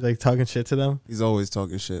 Yeah. He's like talking shit to them. He's always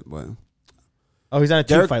talking shit, but... Oh, he's on a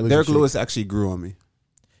 2-fight losing Derek streak. Lewis actually grew on me.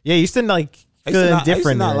 Yeah, you used to like feel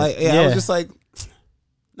indifferent. I was just like...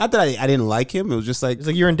 Not that I didn't like him. It was just like... It's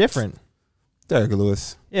like you're indifferent. Derek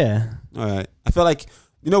Lewis. Yeah. All right. I felt like...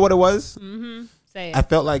 You know what it was? Mm-hmm. Say it. I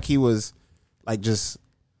felt like he was like just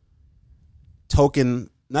token...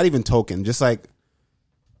 Not even token. Just like...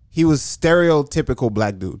 He was stereotypical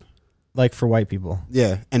black dude. Like for white people.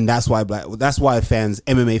 Yeah. And that's why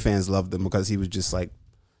MMA fans loved him, because he was just like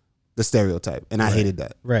the stereotype. And I hated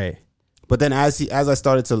that. Right. But then as I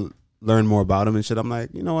started to learn more about him and shit, I'm like,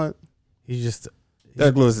 you know what?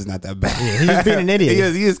 Derek Lewis is not that bad. Yeah, he's just being an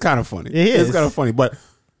idiot. he is kind of funny. Yeah, he is. He's kind of funny. But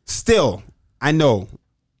still, I know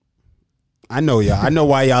y'all. I know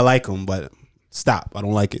why y'all like him, but stop. I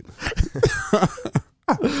don't like it.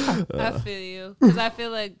 I feel you. Because I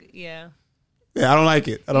feel like, yeah, I don't like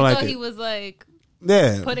it. I don't like it. He was like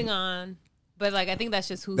putting on, but like I think that's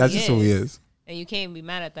just who he is. That's just who he is. And you can't be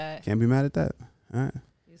mad at that. Can't be mad at that. All right.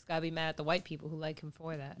 You just gotta be mad at the white people who like him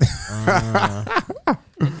for that.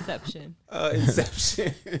 Inception.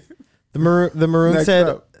 Inception. The Maroon Next said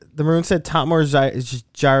up. Tatmor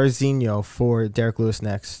Jairzinho for Derek Lewis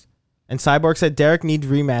next. And Cyborg said Derek needs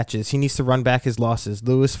rematches. He needs to run back his losses.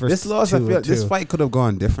 Lewis versus this fight could have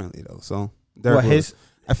gone differently though. So Derek Lewis,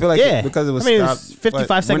 I feel like because it was it stopped, was 55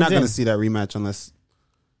 seconds. We're not going to see that rematch unless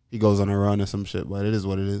he goes on a run or some shit. But it is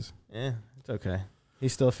what it is. Yeah, it's okay.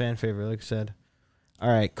 He's still a fan favorite, like I said. All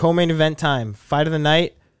right, co-main event time. Fight of the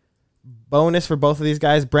night. Bonus for both of these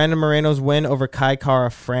guys. Brandon Moreno's win over Kai Kara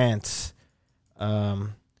France.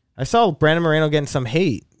 I saw Brandon Moreno getting some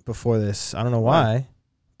hate before this. I don't know why.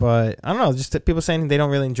 But I don't know. Just people saying they don't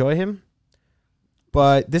really enjoy him.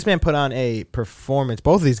 But this man put on a performance.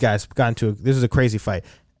 Both of these guys got into this was a crazy fight.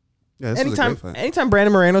 Yeah, this was a great fight. Anytime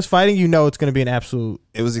Brandon Moreno's fighting, you know it's going to be an absolute.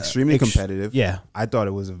 It was extremely competitive. Yeah, I thought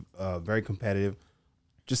it was very competitive,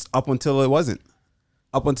 just up until it wasn't.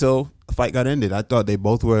 Up until the fight got ended, I thought they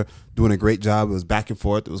both were doing a great job. It was back and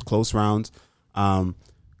forth. It was close rounds.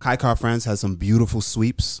 Kai Car-France had some beautiful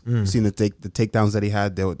sweeps. Seen the takedowns that he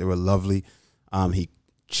had; they were lovely. He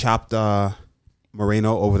chopped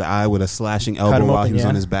Moreno over the eye with a slashing elbow while he was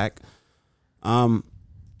on his back.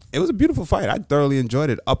 It was a beautiful fight. I thoroughly enjoyed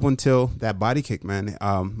it up until that body kick, man.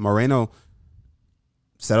 Moreno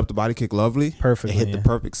set up the body kick lovely. Perfect. It hit the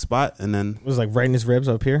perfect spot, and then it was like right in his ribs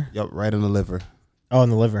up here. Yep, right in the liver. Oh, in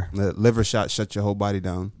the liver. The liver shot shut your whole body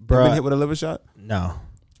down. Bruh. You been hit with a liver shot? No.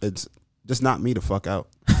 It's just knocked me the fuck out.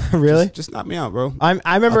 Really? Just knock me out, bro. I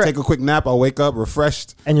remember. I'll take a quick nap. I'll wake up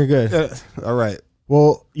refreshed. And you're good. All right.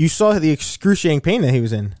 Well, you saw the excruciating pain that he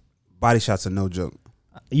was in. Body shots are no joke.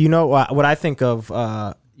 You know what I think of?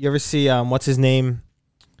 You ever see what's his name?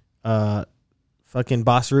 Fucking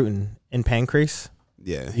Boss Rutan in Pancrase.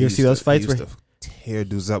 Yeah. You ever see those fights where he tear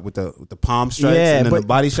dudes up with the palm strikes and then the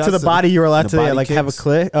body shots to the body? You were allowed to like kicks.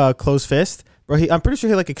 have a closed fist, bro. I'm pretty sure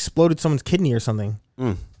he like exploded someone's kidney or something.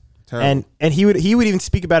 Terrible. And he would even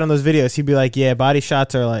speak about it in those videos. He'd be like, "Yeah, body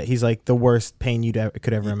shots are like he's like the worst pain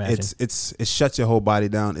could ever imagine." It shuts your whole body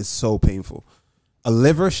down. It's so painful. A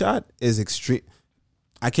liver shot is extreme.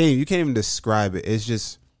 You can't even describe it. It's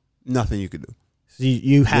just nothing you could do. So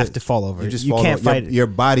you have to fall over. You can't fight it. Your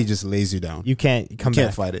body just lays you down. You can't come back. You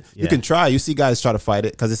can't fight it. Yeah. You can try. You see guys try to fight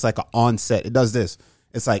it because it's like an onset. It does this.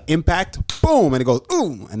 It's like impact, boom, and it goes,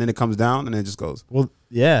 ooh, and then it comes down, and then it just goes. Well,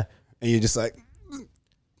 yeah. And you're just like, and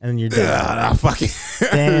then you're dead. Fucking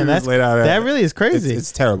damn, that really is crazy.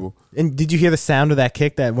 It's terrible. And did you hear the sound of that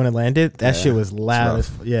kick that when it landed? That shit was loud.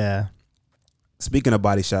 Yeah. Speaking of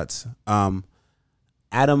body shots,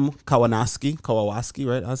 Adam Kawanaski,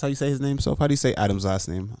 right? That's how you say his name. So how do you say Adam's last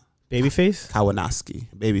name? Babyface? Kawanaski,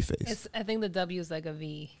 babyface. I think the W is like a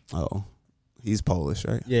V. Oh, he's Polish,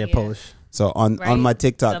 right? Yeah, Polish. So on my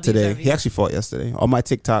TikTok today, he actually fought yesterday. On my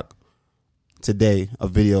TikTok today, a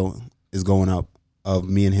video is going up of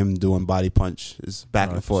me and him doing body punches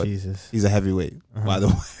back and forth. Jesus. He's a heavyweight, by the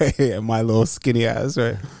way, and my little skinny ass,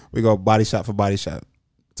 right? We go body shot for body shot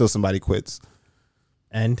till somebody quits.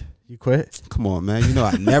 And you quit? Come on, man. You know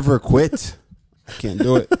I never quit. I can't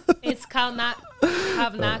do it. It's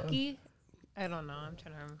Kavnaki. I don't know. I'm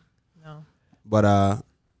trying to remember. No. But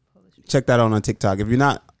check that out on TikTok. If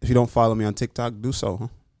you don't follow me on TikTok, do so. Huh?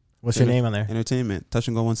 What's your name on there? Entertainment. Touch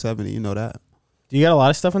and Go 170. You know that. Do you got a lot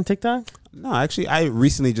of stuff on TikTok? No, actually, I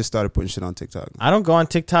recently just started putting shit on TikTok. I don't go on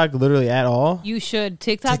TikTok literally at all. You should.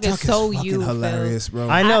 TikTok is so fucking hilarious, bro.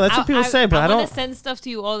 I know that's what people say, but I don't. I want to send stuff to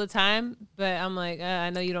you all the time, but I'm like, I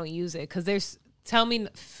know you don't use it because tell me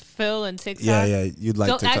Phil and TikTok. Yeah, you'd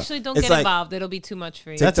like TikTok. Actually, don't get involved. It'll be too much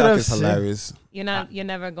for you. TikTok is hilarious. You're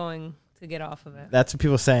never going to get off of it. That's what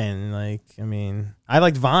people are saying. Like, I mean, I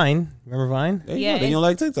liked Vine. Remember Vine? Yeah. Then you don't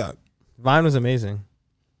like TikTok. Vine was amazing,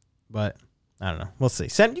 but I don't know. We'll see.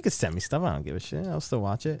 You can send me stuff. I don't give a shit. I'll still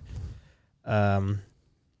watch it.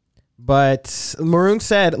 But Maroon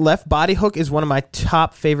said left body hook is one of my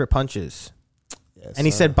top favorite punches. Yes, and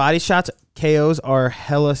he said body shots, KOs are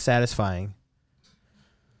hella satisfying.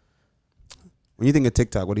 When you think of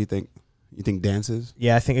TikTok, what do you think? You think dances?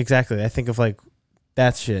 Yeah, I think exactly. I think of like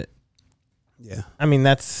that shit. Yeah. I mean,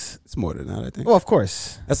 it's more than that, I think. Well, of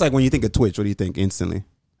course. That's like when you think of Twitch, what do you think instantly?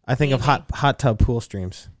 I think of hot tub pool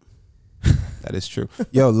streams. That is true.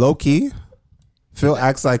 Yo, low key, Phil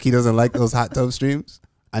acts like he doesn't like those hot tub streams.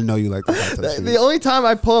 I know you like the hot tub streams. The only time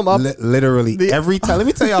I pull him up, literally every time. Let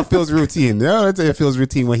me tell you how Phil's routine. Let me tell you Phil's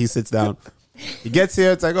routine when he sits down. He gets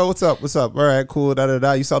here. It's like, oh, what's up? What's up? All right, cool. Da da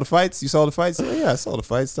da. You saw the fights? Oh, yeah, I saw the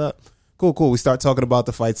fights. Cool. We start talking about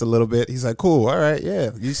the fights a little bit. He's like, cool. All right,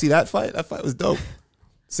 yeah. You see that fight? That fight was dope.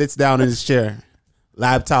 Sits down in his chair,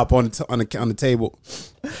 laptop on the table,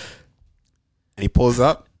 and he pulls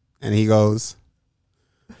up and he goes,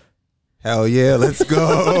 hell yeah, let's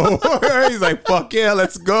go. He's like, fuck yeah,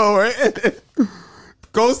 let's go. Right?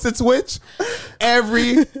 Goes to Twitch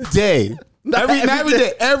every day. Every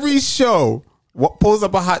day, every show. Pulls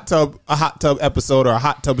up a hot tub episode or a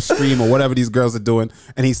hot tub stream or whatever these girls are doing,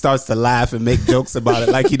 and he starts to laugh and make jokes about it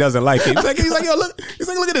like he doesn't like it. He's like, yo, look. He's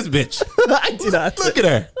like, look at this bitch. I do not. Look at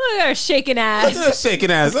her. Look at her shaking ass. Look at her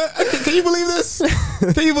shaking ass. Can you believe this?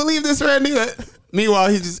 Can you believe this, Randy? Meanwhile,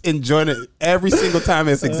 he's just enjoying it every single time.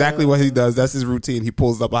 It's exactly what he does. That's his routine. He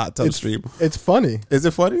pulls up a hot tub stream. It's funny. Is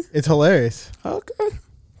it funny? It's hilarious. Okay.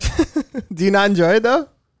 Do you not enjoy it though?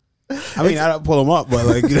 I mean, I don't pull him up, but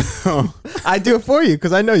like, you know, I do it for you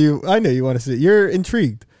because I know you want to see it. You're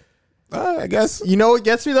intrigued. I guess. You know what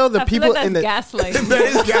gets me though? The I feel people like in the gaslighting. That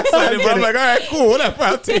is gaslighting, but I'm like, all right, cool, whatever,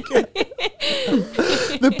 I'll take it.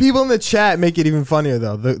 the people in the chat make it even funnier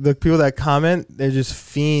though. The people that comment, they're just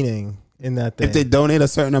fiending in that thing. If they donate a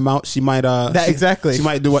certain amount, she might exactly. She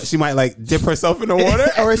might do what? She might like dip herself in the water,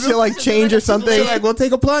 or she'll like change or something. She's like, we'll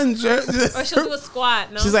take a plunge. Or she'll do a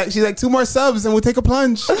squat. No? She's like 2 more subs and we'll take a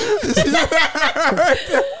plunge. You're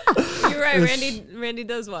right. Randy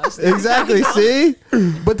does watch that. Exactly. See,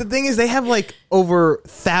 but the thing is, they have like over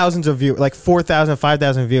thousands of viewers, like 4,000,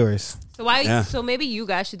 5,000 viewers. So So maybe you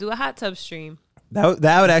guys should do a hot tub stream. That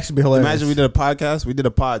would actually be hilarious. Imagine we did a podcast. We did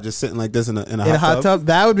a pod just sitting like this in a hot tub.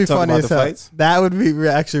 That would be funny as hell. Fights? That would be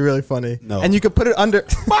actually really funny. No. And you could put it under.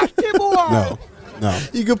 No.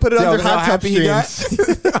 You could put it under hot tub streams.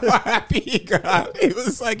 How happy he got. He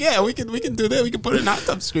was like, yeah, we can do that. We can put it in hot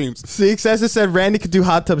tub streams. See, Excessive said Randy could do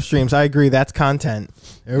hot tub streams. I agree. That's content.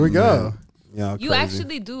 There we go. Yeah, you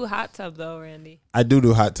actually do hot tub though, Randy. I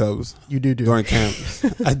do hot tubs. You do during camp.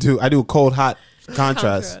 I do cold hot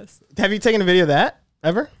contrast. Have you taken a video of that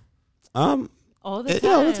ever? All the time.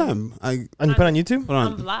 Yeah, all the time. And you put on YouTube?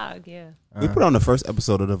 On vlog, yeah. We put on the first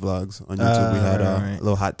episode of the vlogs on YouTube. We had a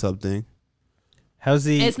little hot tub thing. How's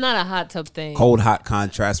the? It's not a hot tub thing. Cold hot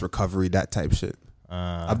contrast recovery, that type shit.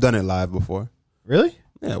 I've done it live before. Really?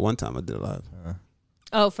 Yeah, one time I did it live.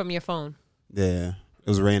 Oh, from your phone. Yeah, it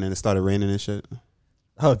was raining. It started raining and shit.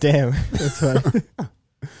 Oh damn, that's funny.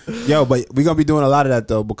 Yo, but we're gonna be doing a lot of that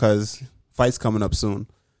though because fights coming up soon.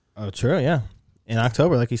 Oh, true. Yeah, in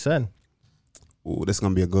October, like you said. Ooh, this is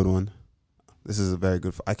gonna be a good one. This is a very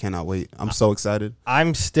good. I cannot wait. I'm so excited.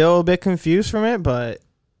 I'm still a bit confused from it, but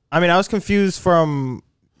I mean, I was confused from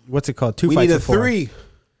what's it called? We fights need a before. 3.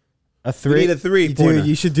 A 3. We need a 3-pointer. Dude,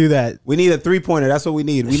 you should do that. We need a 3-pointer. That's what we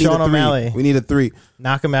need. We Sean need a 3. O'Malley. We need a 3.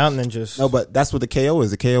 Knock him out and then just. No, but that's what the KO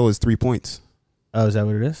is. The KO is 3 points. Oh, is that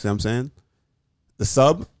what it is? See what I'm saying? The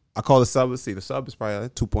sub, I call the sub. Let's see. The sub is probably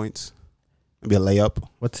like 2 points. Maybe a layup.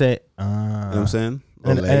 What's it? You know what I'm saying?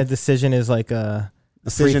 And a decision is like a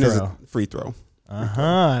decision free is throw. a free throw.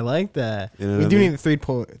 I like that. You know we what do I mean? need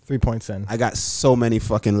the 3 points then. I got so many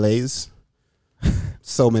fucking lays.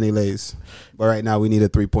 So many lays. But right now we need a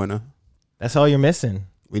 3-pointer. That's all you're missing.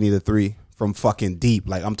 We need a 3 from fucking deep.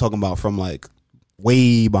 Like I'm talking about from like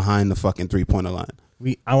way behind the fucking 3-pointer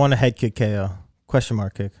line. I want a head kick KO. Question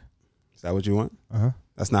mark kick. Is that what you want? Uh-huh.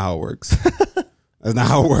 That's not how it works. That's not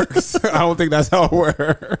how it works. I don't think that's how it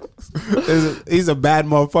works. He's a bad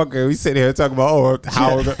motherfucker. We sit here talking about,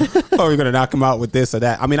 how are we going to knock him out with this or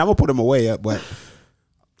that? I mean, I'm going to put him away, but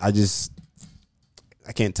I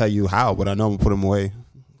can't tell you how, but I know I'm going to put him away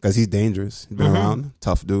because he's dangerous. He's been around.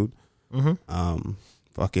 Tough dude.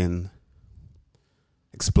 Fucking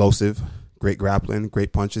explosive. Great grappling.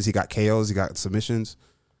 Great punches. He got KOs. He got submissions.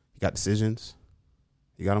 He got decisions.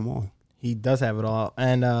 He got them all. He does have it all.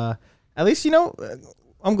 And at least,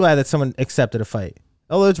 I'm glad that someone accepted a fight.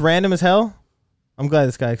 Although it's random as hell, I'm glad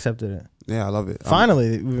this guy accepted it. Yeah, I love it.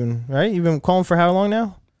 Finally, right? You've been calling for how long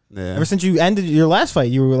now? Yeah. Ever since you ended your last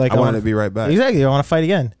fight, you were like, I wanted to be right back. Exactly. I want to fight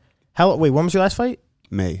again. Wait, when was your last fight?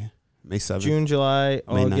 May 7th. June, July,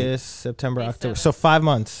 May August, September, May October. 7th. So 5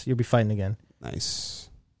 months, you'll be fighting again. Nice.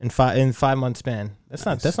 In 5 month span. That's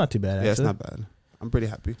not too bad. Actually. Yeah, it's not bad. I'm pretty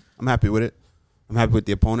happy. I'm happy with it. I'm happy with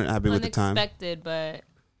the opponent. Happy with the time. Unexpected, but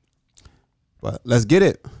let's get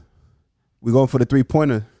it. We going for the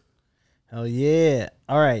 3-pointer. Hell yeah!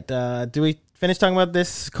 All right. Do we finish talking about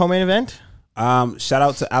this co-main event? Shout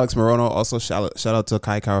out to Alex Morono. Also shout out to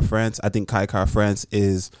Kai Kara France. I think Kai Kara France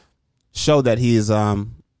showed that he's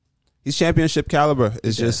championship caliber.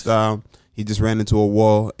 It's just he just ran into a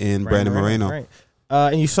wall in Brandon Moreno. Right.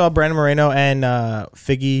 And you saw Brandon Moreno and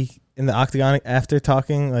Figgy in the octagon after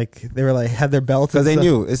talking, like they were like had their belts because they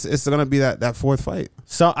knew it's gonna be that fourth fight.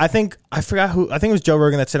 So I forgot who. I think it was Joe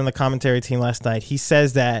Rogan that said on the commentary team last night. He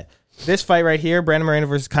says that this fight right here, Brandon Moreno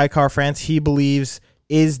versus Kai Kara France, he believes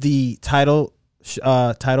is the title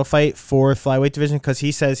fight for flyweight division because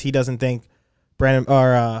he says he doesn't think Brandon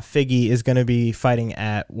or Figgy is going to be fighting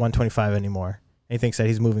at 125 anymore. He thinks that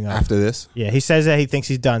he's moving up after this. Yeah, he says that he thinks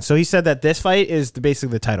he's done. So he said that this fight is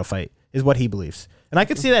basically the title fight, is what he believes. And I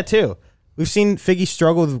could see that too. We've seen Figgy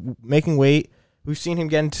struggle with making weight. We've seen him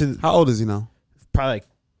get into... How old is he now? Probably like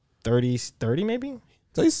 30 maybe?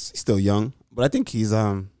 So he's still young. But I think he's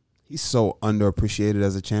so underappreciated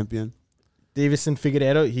as a champion. Davison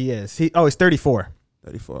Figueiredo, he is. He's 34.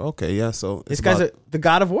 34. Okay, yeah. So this guy's the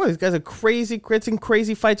god of war. This guy's a crazy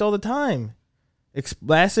fights all the time.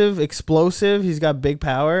 Massive, explosive. He's got big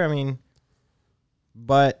power. I mean,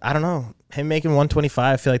 but I don't know. Him making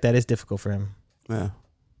 125, I feel like that is difficult for him. Yeah.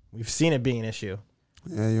 We've seen it being an issue.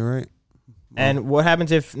 Yeah, you're right. And what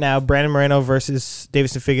happens if now Brandon Moreno versus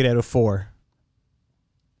Davison Figueiredo 4?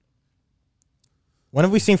 When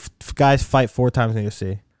have we seen guys fight 4 times in the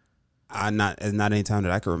UFC? Not any time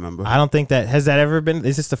that I can remember. I don't think that has that ever been.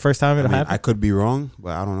 Is this the first time it'll happen? I could be wrong,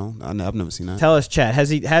 but I don't know. I've never seen that. Tell us, chat.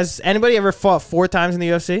 Has anybody ever fought 4 times in the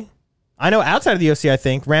UFC? I know outside of the UFC, I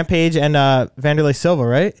think Rampage and Vanderlei Silva,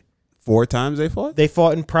 right? 4 times they fought. They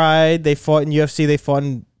fought in Pride. They fought in UFC. They fought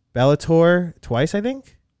in Bellator twice, I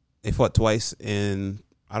think. They fought twice in.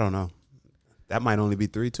 I don't know. That might only be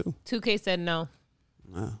 3 too. 2K said no.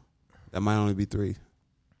 That might only be 3.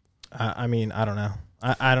 I mean, I don't know.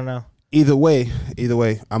 I don't know. Either way,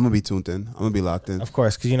 I'm gonna be tuned in. I'm gonna be locked in. Of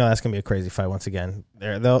course, because you know that's gonna be a crazy fight once again.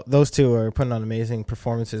 Those two are putting on amazing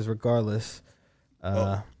performances, regardless.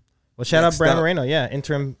 Well, shout out Brandon Moreno,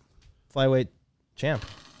 interim flyweight champ.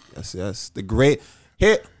 Yes, the great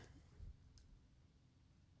hit.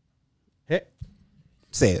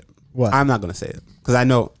 Say it. What? I'm not gonna say it because I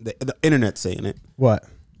know the internet's saying it. What?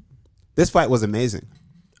 This fight was amazing.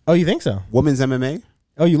 Oh, you think so? Women's MMA.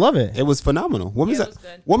 Oh, you love it. It was phenomenal. Women's good.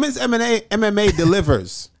 Women's MMA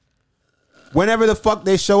delivers. Whenever the fuck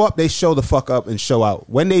they show up, they show the fuck up and show out.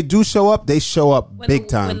 When they do show up, they show up big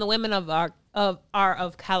time. When the women are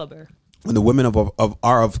of caliber. When the women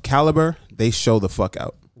are of caliber, they show the fuck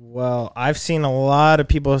out. Well, I've seen a lot of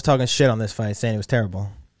people talking shit on this fight, saying it was terrible.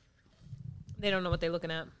 They don't know what they're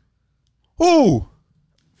looking at. Who?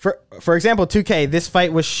 For example, 2K, this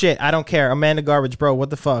fight was shit. I don't care. Amanda Garbage, bro. What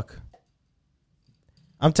the fuck?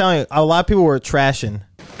 I'm telling you, a lot of people were trashing.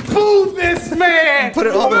 Boo this man! Put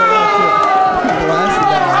it all the way up to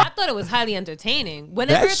I thought it was highly entertaining.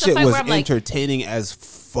 Whenever That it's a shit fight was where I'm like, entertaining as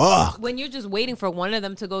fuck. when you're just waiting for one of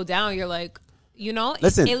them to go down, you're like,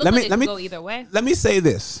 Listen, it looked let like me it let me could go either way. Let me say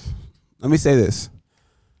this.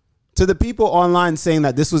 To the people online saying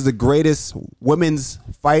that this was the greatest women's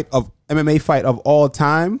MMA fight of all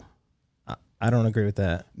time. I don't agree with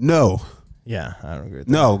that. No. Yeah, I don't agree with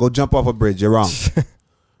that. No, go jump off a bridge. You're wrong.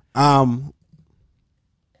 No,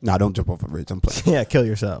 don't jump off a bridge. I'm playing. Yeah, kill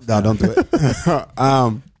yourself. No, don't do it.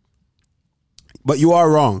 But you are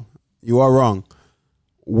wrong.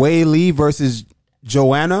 Wei Lee versus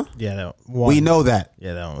Joanna. Yeah, that one. We know that.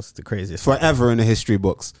 Yeah, that one was the craziest. Forever in the history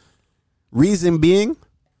books. Reason being,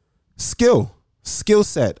 skill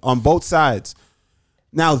set on both sides.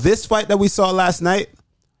 Now, this fight that we saw last night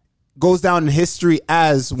goes down in history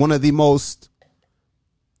as one of the most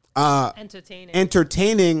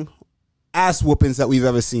entertaining ass whoopings that we've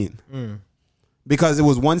ever seen. Because it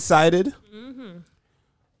was one-sided.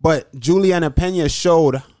 But Juliana Pena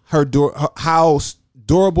showed how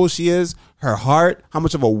durable she is, her heart, how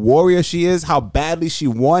much of a warrior she is, how badly she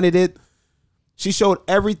wanted it. She showed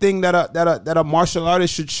everything that a martial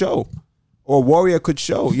artist should show, or a warrior could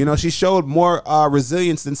show. You know, she showed more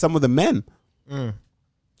resilience than some of the men.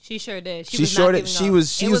 She sure did. She showed it. She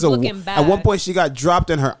was looking bad. At one point, she got dropped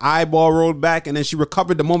and her eyeball rolled back, and then she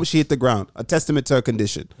recovered the moment she hit the ground. A testament to her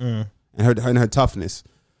condition and her toughness.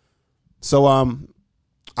 So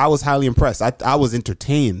I was highly impressed. I was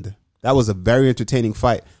entertained. That was a very entertaining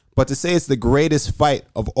fight. But to say it's the greatest fight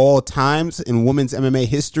of all times in women's MMA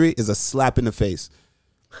history is a slap in the face,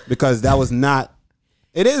 because that was not.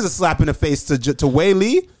 It is a slap in the face to Wei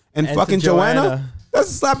Lee and fucking Joanna. That's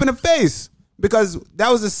a slap in the face, because that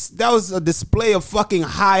was a display of fucking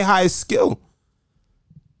high skill.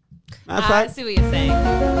 I see what you're saying.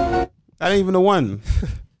 That ain't even the one.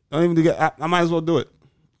 Don't even get. I might as well do it.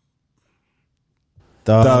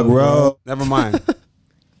 Doug Rowe. Never mind.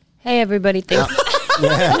 Hey everybody, thank you.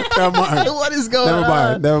 Yeah, never mind. What is going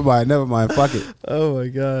on? Never mind. Fuck it. Oh my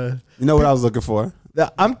god. You know what I was looking for?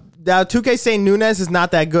 Now 2K saying Nunes is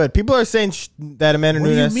not that good. People are saying that Amanda What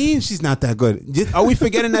Nunes. do you mean she's not that good? Are we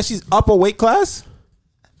forgetting that she's up a weight class?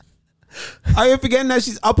 Are you forgetting that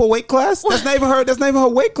she's up a weight class? That's not even her. That's not even her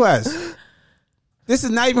weight class. This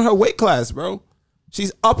is not even her weight class, bro.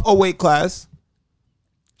 She's up a weight class,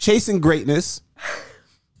 chasing greatness.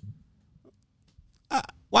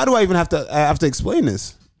 Why do I even have to explain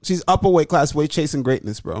this? She's up a weight class, chasing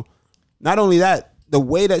greatness, bro. Not only that, the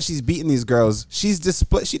way that she's beating these girls, she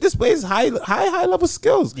displays high level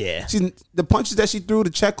skills. Yeah, the punches that she threw, the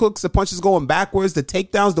check hooks, the punches going backwards, the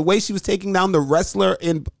takedowns, the way she was taking down the wrestler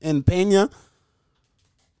in Pena.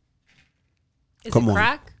 Is it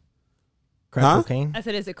crack? Crack cocaine? I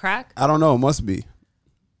said, is it crack? I don't know. It must be.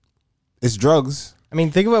 It's drugs. I mean,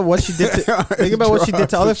 think about what she did. What she did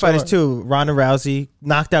to other fighters too. Ronda Rousey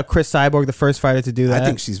knocked out Chris Cyborg, the first fighter to do that. I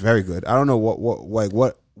think she's very good. I don't know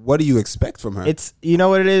what do you expect from her? It's, you know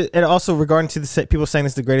what it is, and also regarding to the people saying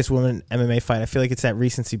this is the greatest women MMA fight. I feel like it's that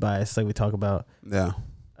recency bias, like we talk about. Yeah.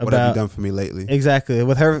 What have you done for me lately? Exactly.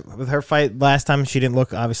 With her fight last time, she didn't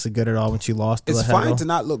look obviously good at all when she lost. It's fine to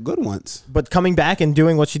not look good once. But coming back and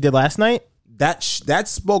doing what she did last night, that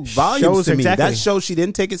spoke volumes to me. Exactly. That shows she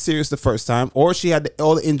didn't take it serious the first time, or she had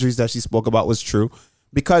all the injuries that she spoke about was true,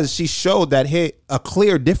 because she showed that a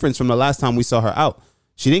clear difference from the last time we saw her out.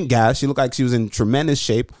 She didn't gas. She looked like she was in tremendous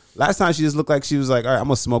shape. Last time she just looked like she was like, all right, I'm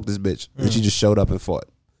gonna smoke this bitch, and she just showed up and fought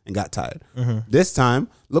and got tired. This time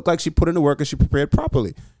looked like she put in the work and she prepared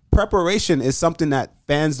properly. Preparation is something that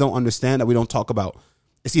fans don't understand, that we don't talk about.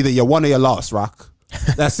 It's either you won or you lost, Rock.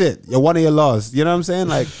 That's it. You won or you lost. You know what I'm saying?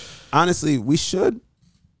 Like, honestly, we should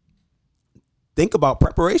think about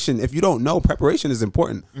preparation. If you don't know, preparation is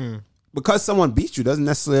important. Because someone beats you doesn't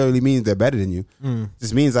necessarily mean they're better than you.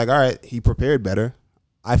 This means like, all right, he prepared better.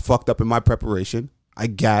 I fucked up in my preparation. I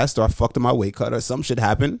gassed, or I fucked in my weight cut, or some shit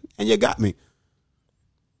happened, and you got me.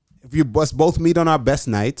 If you both meet on our best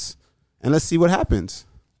nights, and let's see what happens.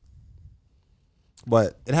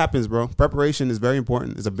 But it happens, bro. Preparation is very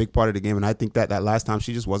important. It's a big part of the game. And I think that last time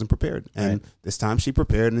she just wasn't prepared. And this time she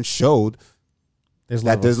prepared and showed there's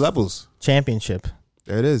levels. Championship.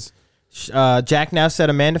 There it is. Jack now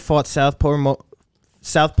said Amanda fought Southpaw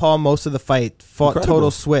most of the fight. Fought Incredible.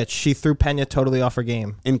 Total switch. She threw Pena totally off her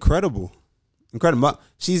game. Incredible.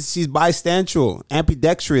 She's bistantral,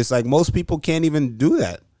 ambidextrous. Like, most people can't even do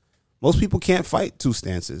that. Most people can't fight two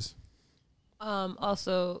stances.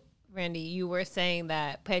 Also, Randy, you were saying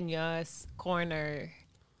that Pena's corner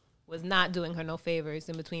was not doing her no favors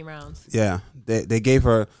in between rounds. Yeah, they gave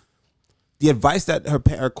her the advice that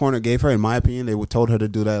her corner gave her. In my opinion, they told her to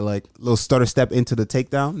do that like little stutter step into the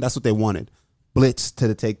takedown. That's what they wanted, blitz to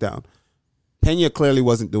the takedown. Pena clearly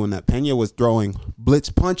wasn't doing that. Pena was throwing blitz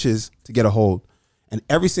punches to get a hold, and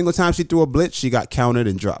every single time she threw a blitz, she got countered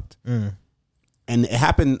and dropped. And it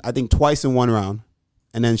happened, I think, twice in one round,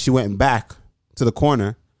 and then she went back to the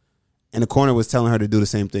corner. And the corner was telling her to do the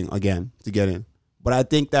same thing again to get in. But I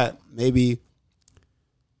think that maybe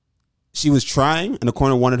she was trying and the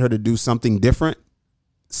corner wanted her to do something different,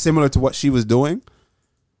 similar to what she was doing.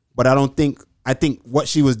 But I think what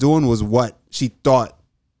she was doing was what she thought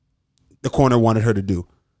the corner wanted her to do.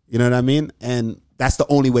 You know what I mean? And that's the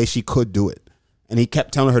only way she could do it. And he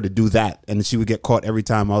kept telling her to do that. And she would get caught every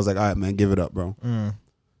time. I was like, all right, man, give it up, bro.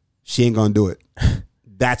 She ain't going to do it.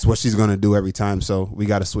 That's what she's going to do every time, so we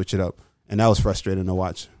got to switch it up. And that was frustrating to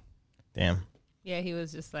watch. Damn. Yeah, he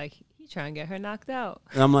was just like, he's trying to get her knocked out.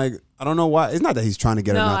 And I'm like, I don't know why. It's not that he's trying to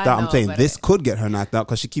get her knocked out. I'm saying this could get her knocked out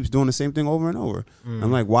because she keeps doing the same thing over and over.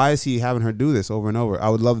 I'm like, why is he having her do this over and over? I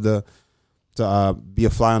would love to be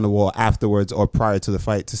a fly on the wall afterwards or prior to the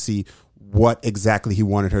fight to see what exactly he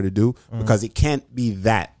wanted her to do, because it can't be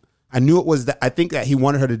that. I knew it was that. I think that he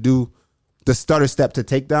wanted her to do the stutter step to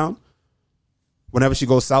takedown whenever she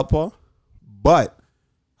goes southpaw, but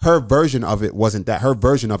her version of it wasn't that. Her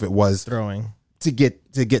version of it was throwing to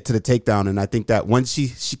get to the takedown. And I think that when she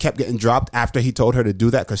kept getting dropped after he told her to do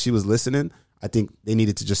that because she was listening, I think they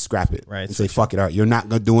needed to just scrap it and say, fuck it. All right, you're not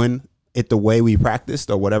doing it the way we practiced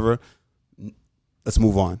or whatever. Let's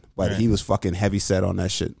move on. But he was fucking heavy set on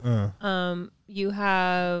that shit.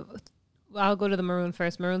 I'll go to the Maroon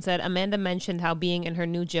first. Maroon said, Amanda mentioned how being in her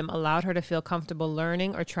new gym allowed her to feel comfortable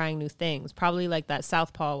learning or trying new things, probably like that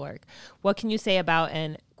southpaw work. What can you say about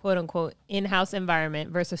an quote-unquote in-house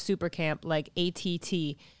environment versus super camp like ATT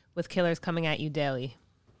with killers coming at you daily?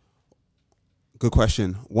 Good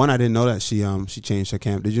question. One, I didn't know that she changed her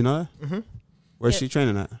camp. Did you know that? Mm-hmm. Where's she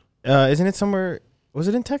training at? Isn't it somewhere? Was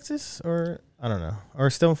it in Texas or I don't know, or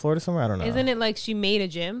still in Florida somewhere? I don't know. Isn't it like she made a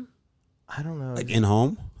gym? I don't know. Like in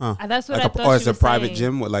home? Huh. That's what like I thought. Or it's a private saying.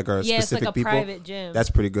 gym with like a specific it's like a people? Private gym. That's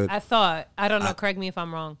pretty good. I thought. I don't know. Correct me if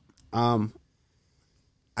I'm wrong.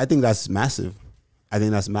 I think that's massive. I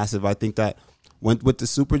think that with the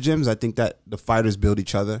super gyms, I think that the fighters build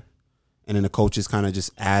each other, and then the coaches kind of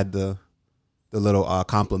just add the little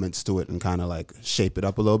compliments to it and kind of like shape it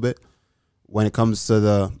up a little bit. When it comes to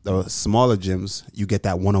the smaller gyms, you get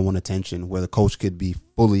that one-on-one attention where the coach could be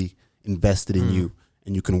fully invested in you,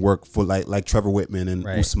 and you can work for like Trevor Whitman and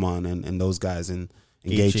Usman and those guys and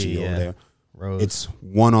Gaethje over there. Rose. It's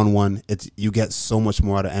one-on-one. You get so much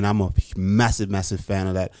more out of it, and I'm a massive fan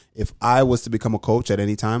of that. If I was to become a coach at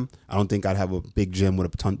any time, I don't think I'd have a big gym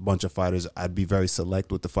with a bunch of fighters. I'd be very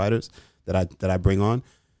select with the fighters that I bring on,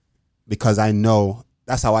 because I know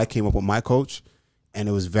that's how I came up with my coach, and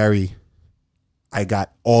it was I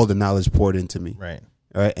got all the knowledge poured into me. Right.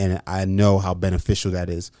 And I know how beneficial that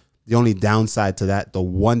is. The only downside to that, the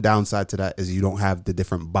one downside to that, is you don't have the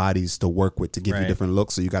different bodies to work with to give you different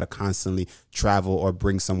looks. So you got to constantly travel or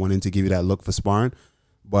bring someone in to give you that look for sparring.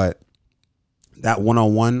 But that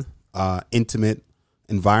one-on-one, intimate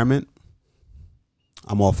environment,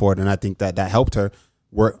 I'm all for it. And I think that helped her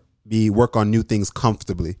work on new things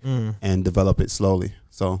comfortably and develop it slowly.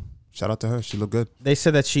 So shout out to her. She looked good. They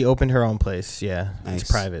said that she opened her own place. Yeah. Nice.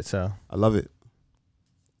 It's private. So I love it.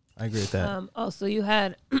 I agree with that. Also, you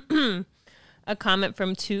had a comment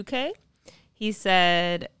from 2K. He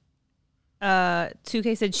said,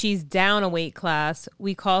 2K said she's down a weight class.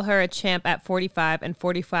 We call her a champ at 45, and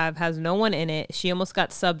 45 has no one in it. She almost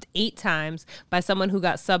got subbed 8 times by someone who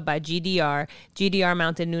got subbed by GDR. GDR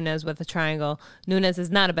mounted Nunes with a triangle. Nunes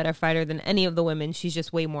is not a better fighter than any of the women. She's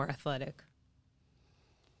just way more athletic.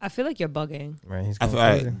 I feel like you're bugging. Right.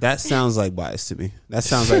 That sounds like bias to me. That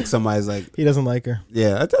sounds like somebody's like, he doesn't like her.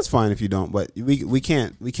 Yeah, that's fine if you don't, but we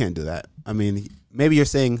can't do that. I mean, maybe you're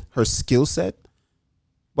saying her skill set,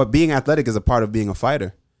 but being athletic is a part of being a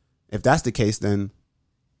fighter. If that's the case, then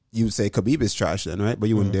you would say Khabib is trash then, right? But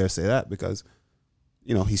you wouldn't dare say that because,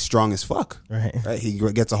 he's strong as fuck. Right. He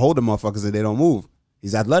gets a hold of motherfuckers and they don't move.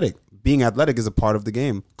 He's athletic. Being athletic is a part of the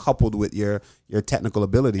game, coupled with your technical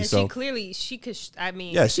ability. And so she could. I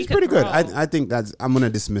mean, yeah, she's pretty good. I think I'm gonna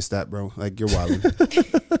dismiss that, bro. Like you're wilding.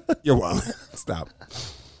 You're wilding. Stop.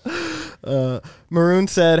 Maroon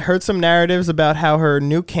said, heard some narratives about how her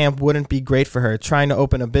new camp wouldn't be great for her. Trying to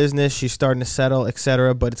open a business, she's starting to settle,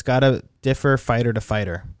 etc. But it's got to differ fighter to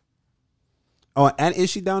fighter. Oh, and is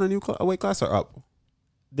she down a weight class or up?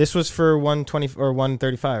 This was for 120 or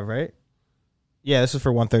 135, right? Yeah, this is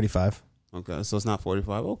for 135. Okay, so it's not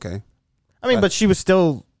 45. Okay. I mean, but she was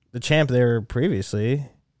still the champ there previously.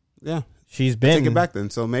 Yeah. She's been. Take it back then.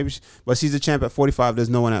 So maybe, but she's a champ at 45. There's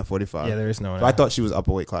no one at 45. Yeah, there is no one. So I thought she was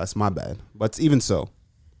upper weight class. My bad. But even so,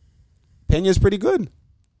 Pena's pretty good.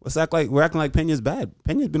 Let's act like we're acting like Pena's bad.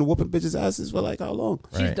 Pena's been whooping bitches' asses for like how long?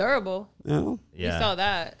 She's durable. Yeah. You saw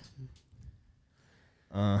that.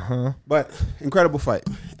 But incredible fight.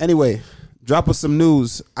 Anyway. Drop us some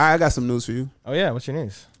news. I got some news for you. Oh, yeah. What's your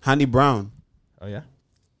news? Honey Brown. Oh, yeah.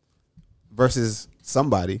 Versus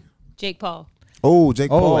somebody. Jake Paul. Oh, Jake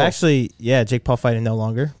Paul. Oh, actually, yeah, Jake Paul fighting no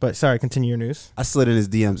longer. But sorry, continue your news. I slid in his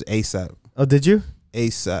DMs ASAP. Oh, did you?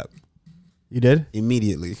 ASAP. You did?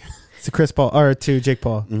 Immediately. To Chris Paul, or to Jake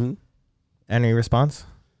Paul. Mm-hmm. Any response?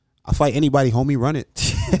 I'll fight anybody, homie. Run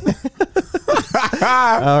it.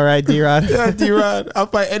 All right, D-Rod. Yeah, D-Rod. I'll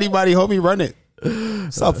fight anybody, homie. Run it.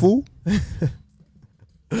 What's up, fool?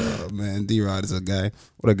 Oh, man. D-Rod is a guy.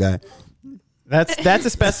 What a guy. That's a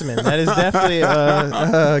specimen. That is definitely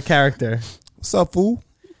a character. What's up, fool?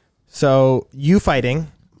 So, you fighting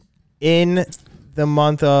in the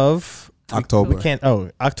month of... October.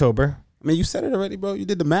 October. I mean, you said it already, bro. You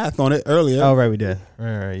did the math on it earlier. Oh, right, we did.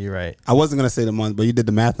 Right, you're right. I wasn't going to say the month, but you did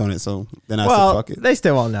the math on it, so then I said fuck it. They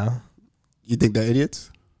still won't know. You think they're idiots?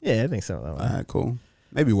 Yeah, I think so. All right, cool.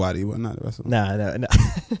 Maybe Wadi, but not the rest of them. No.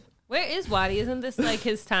 Where is Wadi? Isn't this like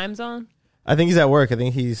his time zone? I think he's at work. I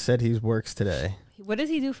think he said he works today. What does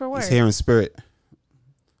he do for work? He's here in spirit.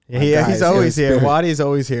 Yeah, he's always here. Wadi's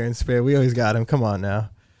always here in spirit. We always got him. Come on now.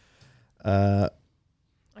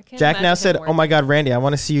 Jack now said, "Oh my God, Randy, I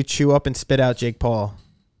want to see you chew up and spit out Jake Paul."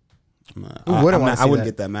 I wouldn't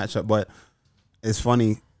get that matchup, but it's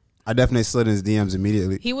funny. I definitely slid in his DMs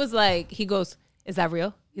immediately. He was like, he goes, "Is that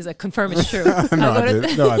real?" He's like, "Confirm it's true." I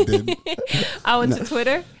did. I went to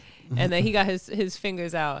Twitter, and then he got his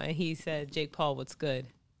fingers out, and he said, "Jake Paul, what's good?"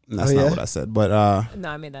 That's not what I said, but no,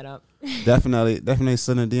 I made that up. definitely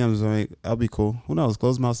slid in DMs. Like, that'll be cool. Who knows?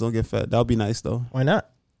 Closed mouths don't get fed. That'll be nice though. Why not?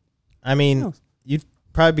 I mean, you'd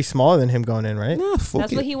probably be smaller than him going in, right? Nah, That's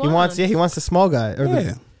what he wants. He wants the small guy.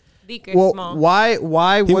 Or small. Why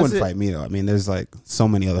he was wouldn't fight me though? I mean, there's like so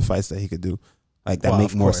many other fights that he could do, like that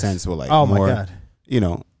make more sense with like more, my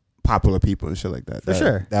God, popular people and shit like that. For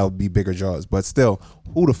sure, that would be bigger draws. But still,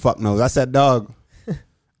 who the fuck knows? I said, dog,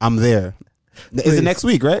 I'm there. Is it next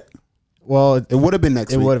week, right? Well, it would have been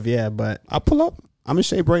next week. It would have, yeah. But I'll pull up. I'm in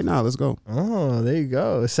shape right now. Let's go. Oh, there you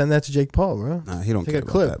go. Send that to Jake Paul, bro. Nah, he don't take care a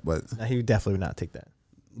clip. About that, but he definitely would not take that.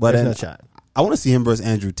 But there's no shot. I want to see him versus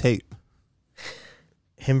Andrew Tate.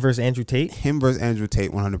 Him versus Andrew Tate? Him versus Andrew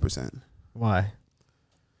Tate, 100%. Why?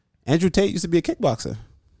 Andrew Tate used to be a kickboxer.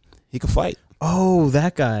 He could fight. Oh,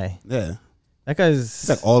 that guy. Yeah. That guy's... He's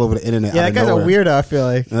like all over the internet. Yeah, that guy's nowhere. A weirdo, I feel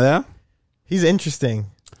like. Yeah? He's interesting.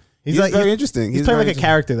 He's like very interesting. He's playing like a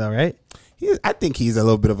character, though, right? I think he's a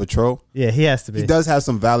little bit of a troll. Yeah, he has to be. He does have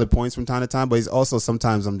some valid points from time to time, but he's also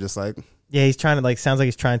sometimes I'm just like... Yeah, he's trying to sounds like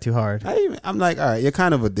he's trying too hard. I'm like, all right, you're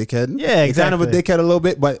kind of a dickhead. Yeah, exactly. You're kind of a dickhead a little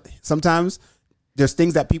bit, but sometimes there's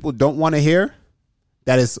things that people don't want to hear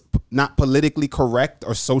that is not politically correct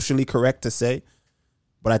or socially correct to say,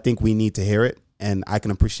 but I think we need to hear it, and I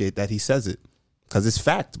can appreciate that he says it because it's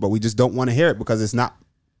fact, but we just don't want to hear it because it's not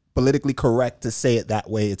politically correct to say it that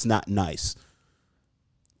way. It's not nice.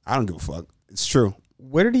 I don't give a fuck. It's true.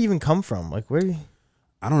 Where did he even come from? Like, where?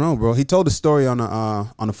 I don't know, bro. He told a story on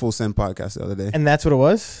a Full Send podcast the other day. And that's what it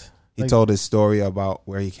was? He told his story about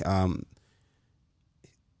where he's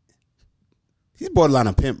borderline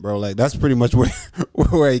a pimp, bro. Like, that's pretty much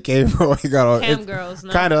where he came from. He got all cam girls,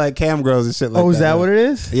 kind of like cam girls and shit like that. Oh, is that what it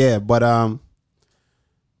is? Yeah, but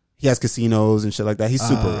he has casinos and shit like that. He's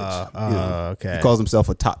super rich. Okay. He calls himself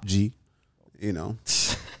a top G. You know,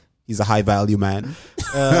 he's a high value man.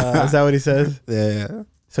 Is that what he says? Yeah.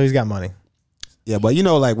 So he's got money. Yeah, but you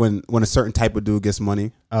know, like when a certain type of dude gets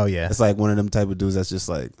money. Oh yeah. It's like one of them type of dudes that's just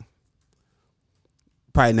like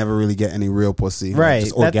probably never really get any real pussy, right? Like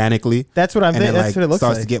just organically. That's what I'm thinking. That's what it looks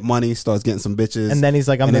starts like. to get money, starts getting some bitches, and then he's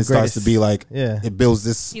like, "I'm the greatest." Starts to be like, it builds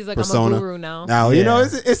this. He's like, persona. I'm a guru now. Now you know,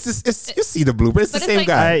 it's you see the blueprint. It's the same like,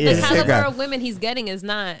 guy. The caliber of women he's getting is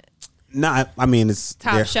not. Nah, I mean it's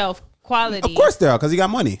top shelf quality. Of course they are, because he got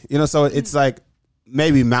money. You know, so it's like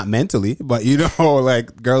maybe not mentally, but you know,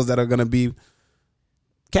 like girls that are gonna be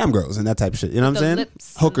cam girls and that type of shit. You know what I'm saying?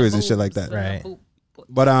 Hookers and shit like that. Right.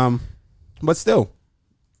 But still,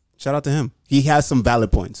 shout out to him. He has some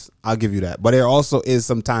valid points. I'll give you that. But there also is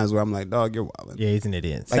some times where I'm like, dog, you're wilding. Yeah, he's an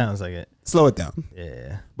idiot. Like, sounds like it. Slow it down.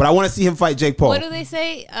 Yeah. But I want to see him fight Jake Paul. What do they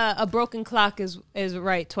say? A broken clock is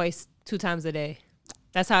right 2 times a day.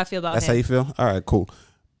 That's how I feel about him. That's how you feel? All right, cool.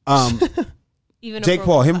 Even Jake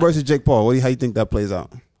Paul, him versus Jake Paul. How you think that plays out?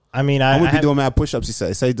 I mean, I'm gonna be doing mad push-ups. He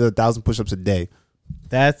said he did 1,000 push-ups a day.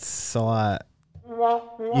 That's a lot.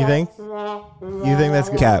 You think? You think that's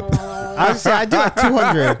good? Cap. I do like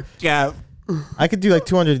 200. Cap. I could do like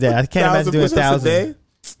 200 a day. I can't imagine doing 1,000.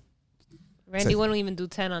 Randy wouldn't even do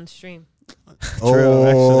 10 on stream. True,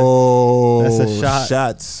 actually. That's a shot.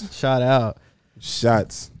 Shots. Shot out.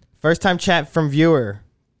 Shots. First time chat from viewer.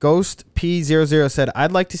 Ghost P00 said,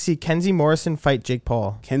 I'd like to see Kenzie Morrison fight Jake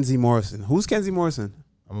Paul. Kenzie Morrison. Who's Kenzie Morrison?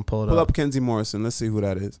 I'm going to pull it up. Pull up Kenzie Morrison. Let's see who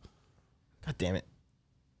that is. God damn it.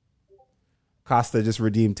 Costa just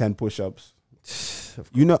redeemed 10 push-ups.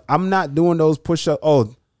 You know, I'm not doing those push-ups.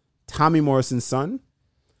 Oh, Tommy Morrison's son?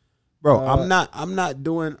 Bro, I'm not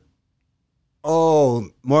doing. Oh,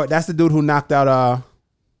 more. That's the dude who knocked out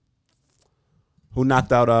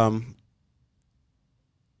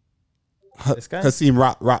this guy?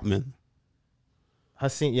 Hasim Rotman.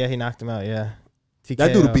 Hasim, yeah, he knocked him out, yeah. TKO.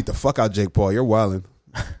 That dude who beat the fuck out Jake Paul. You're wildin'.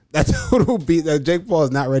 That dude who beat Jake Paul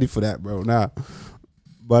is not ready for that, bro. Nah.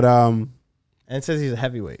 But and it says he's a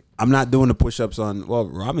heavyweight. I'm not doing the push-ups on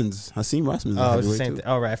Hasim Rotman's a heavyweight same too. thing.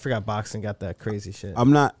 Oh right, I forgot boxing got that crazy shit.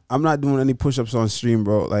 I'm not doing any push-ups on stream,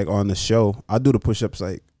 bro, like on the show. I'll do the push-ups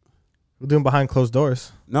like we're doing behind closed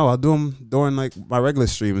doors. No, I'll do them during like my regular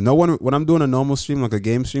stream. No one, when I'm doing a normal stream, like a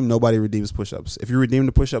game stream, nobody redeems push-ups. If you redeem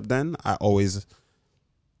the push-up, then I always.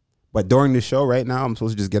 But during the show, right now, I'm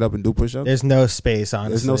supposed to just get up and do push-ups. There's no space,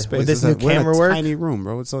 honestly. There's no space. With this new camera we're in work, a tiny room,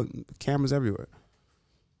 bro. It's cameras everywhere.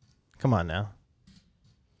 Come on now.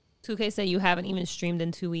 2K said you haven't even streamed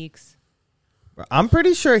in 2 weeks. I'm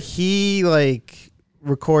pretty sure he like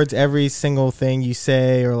records every single thing you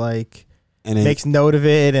say or like and makes note of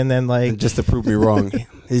it, and then like just to prove me wrong.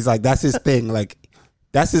 He's like, that's his thing. Like,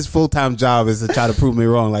 that's his full-time job, is to try to prove me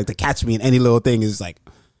wrong. Like, to catch me in any little thing is like,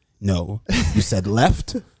 no, you said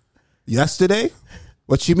left yesterday.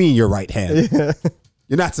 What you mean your right hand? Yeah.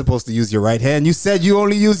 You're not supposed to use your right hand. You said you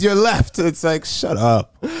only use your left. It's like, shut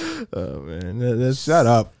up. Oh man, shut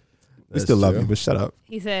up. We still love you, but shut up.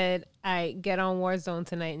 He said, I get on Warzone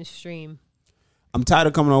tonight and stream. I'm tired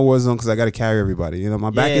of coming on Warzone because I got to carry everybody. You know, my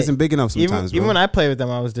back isn't big enough sometimes. Even when I play with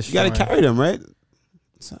them, I was destroyed. You got to carry them, right?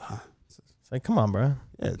 It's like, come on, bro.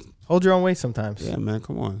 Yeah. Hold your own weight sometimes. Yeah, man,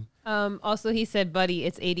 come on. Also, he said, buddy,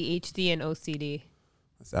 it's ADHD and OCD.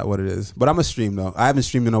 Is that what it is? But I'm a stream though. I haven't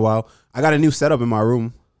streamed in a while. I got a new setup in my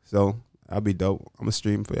room, so I'll be dope. I'm a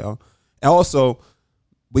stream for y'all. And also,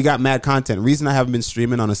 we got mad content. Reason I haven't been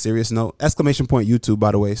streaming on a serious note, ! YouTube,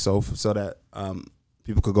 by the way, so that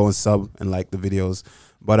people could go and sub and like the videos.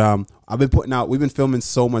 But I've been we've been filming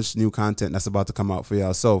so much new content that's about to come out for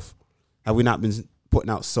y'all. So have we not been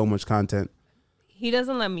putting out so much content? He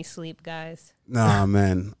doesn't let me sleep, guys. Nah,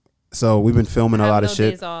 man. So we've been filming a lot of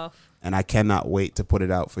shit. Days off. And I cannot wait to put it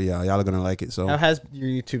out for y'all. Y'all are gonna like it. So how has your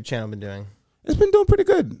YouTube channel been doing? It's been doing pretty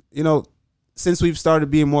good. You know, since we've started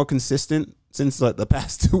being more consistent since like the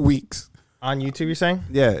past 2 weeks. On YouTube, you're saying?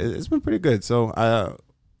 Yeah, it's been pretty good. So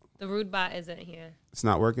the rude bot isn't here. It's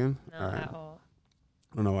not working? No, at all.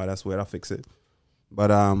 I don't know why that's weird. I'll fix it. But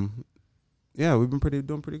yeah, we've been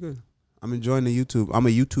doing pretty good. I'm enjoying the YouTube. I'm a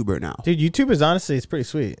YouTuber now. Dude, YouTube is honestly, it's pretty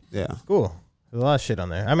sweet. Yeah. It's cool. There's a lot of shit on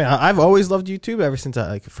there. I mean, I've always loved YouTube ever since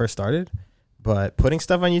I first started. But putting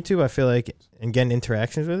stuff on YouTube, I feel like, and getting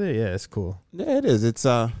interactions with it, yeah, it's cool. Yeah, it is. It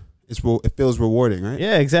feels rewarding, right?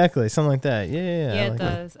 Yeah, exactly. Something like that. Yeah, Yeah, like it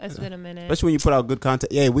does. It's been a minute. Especially when you put out good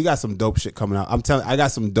content. Yeah, we got some dope shit coming out. I'm telling, I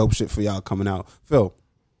got some dope shit for y'all coming out. Phil,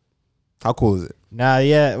 how cool is it? Nah,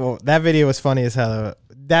 yeah. Well, that video was funny as hell.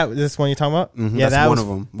 This one you're talking about? Mm-hmm, yeah, that's that one was, of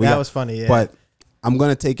them. That was funny. Yeah, but I'm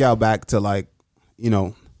gonna take y'all back to like,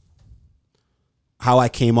 how I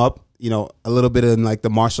came up. A little bit in like the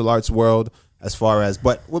martial arts world, as far as,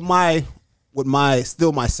 but with my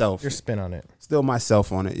still myself. Your spin on it. Still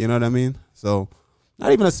myself on it. You know what I mean? So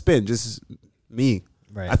not even a spin, just me.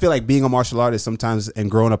 Right. I feel like being a martial artist sometimes, and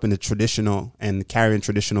growing up in the traditional and carrying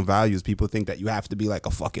traditional values, people think that you have to be like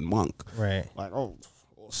a fucking monk. Right. Like,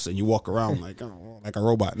 so you walk around like a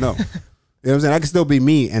robot. No. You know what I'm saying? I can still be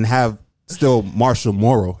me and have still martial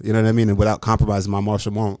moral. You know what I mean? And without compromising my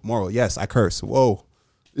martial moral. Yes, I curse. Whoa.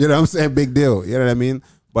 You know what I'm saying? Big deal. You know what I mean?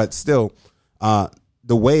 But still,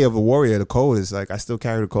 the way of a warrior, the code is like, I still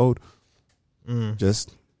carry the code. I'm just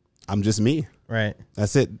me. Right.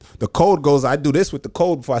 That's it. The code goes, I do this with the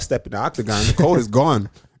code before I step in the octagon. The code is gone,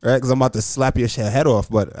 right? Because I'm about to slap your head off.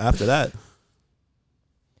 But after that,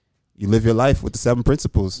 you live your life with the 7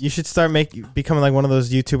 principles. You should start becoming like one of those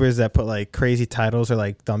YouTubers that put like crazy titles or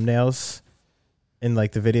like thumbnails in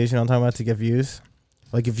like the videos, you know what I'm talking about, to get views.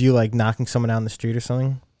 Like if you like knocking someone out in the street or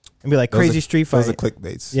something. And be like crazy street fight. Those are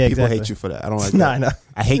clickbaits. Yeah, people exactly. hate you for that. I don't like Nah, that. I know.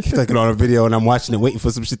 I hate clicking on a video and I'm watching it, waiting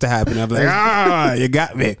for some shit to happen. I'm like, you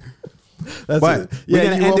got me. But we're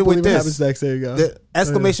gonna end it with this. Next. There you go. The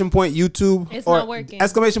exclamation point YouTube. It's or not working.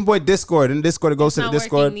 Exclamation point Discord. And Discord, it goes to the not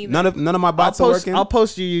Discord. working None of my bots are working. I'll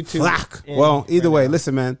post your YouTube. Flack. Well, either way,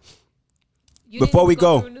 listen, man. Before we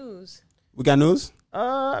go, news. we got news.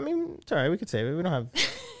 I mean, it's all right. We could save it. We don't have.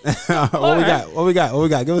 What we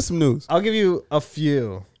got? Give us some news. I'll give you a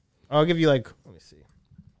few. I'll give you like. Let me see.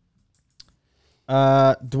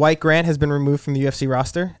 Dwight Grant has been removed from the UFC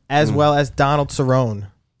roster, as well as Donald Cerrone.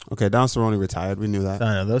 Okay, Don Cerrone retired. We knew that. So,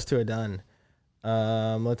 no, those two are done.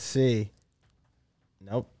 Let's see.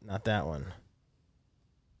 Nope, not that one.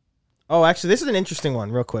 Oh, actually, this is an interesting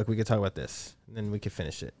one. Real quick, we could talk about this, and then we could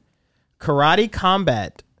finish it. Karate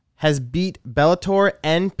Combat has beat Bellator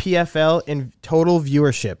and PFL in total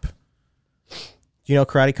viewership. Do you know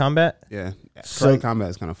Karate Combat? Yeah, Karate Combat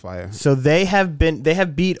is kind of fire. So they have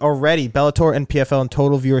beat already Bellator and PFL in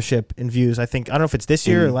total viewership and views. I think, I don't know if it's this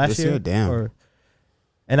year or last year. Damn.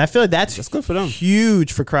 And I feel like that's good for them.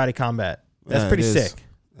 Huge for Karate Combat. That's pretty sick.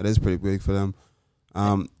 That is pretty big for them.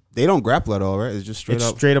 They don't grapple at all, right? It's just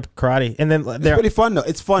straight up karate. And then it's pretty fun though.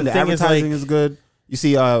 It's fun. The advertising is good. You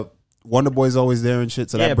see, Wonder Boy's always there and shit.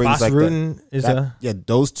 So that brings Boss like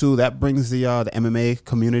those two. That brings the MMA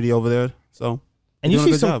community over there. So. And you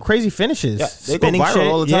see some crazy finishes. Yeah, they go viral shit.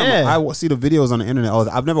 all the time. Yeah. I see the videos on the internet.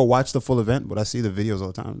 I've never watched the full event, but I see the videos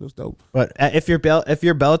all the time. It was dope. But if you're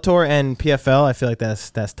Bellator and PFL, I feel like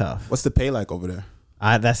that's tough. What's the pay like over there?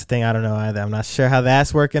 That's the thing. I don't know either. I'm not sure how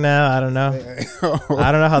that's working out. I don't know.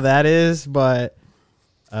 I don't know how that is, but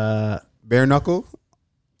bare knuckle.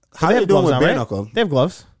 How they are they doing with bare right? knuckle? They have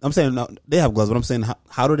gloves. I'm saying no, they have gloves, but I'm saying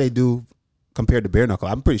how do they do compared to bare knuckle?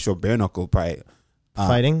 I'm pretty sure bare knuckle probably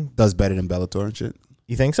fighting does better than Bellator and shit.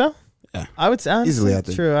 You think so? Yeah, I would say easily. I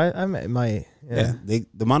think true. I might. Yeah, the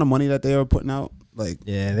amount of money that they are putting out, like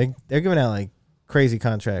they're giving out like crazy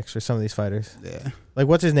contracts for some of these fighters. Yeah, like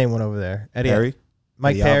what's his name went over there? Perry,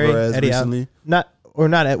 Mike Eddie Perry, Alvarez Eddie recently. Not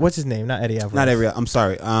what's his name? Not Eddie Alvarez. Not Eddie. I'm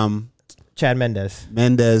sorry. Chad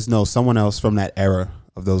Mendez. No, someone else from that era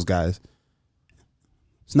of those guys.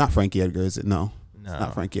 It's not Frankie Edgar, is it? No, it's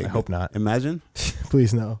not Frankie Edgar. I hope not. Imagine.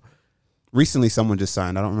 Please no. Recently, someone just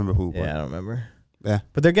signed. I don't remember who. Yeah, I don't remember. Yeah,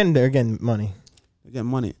 but they're getting money. They're getting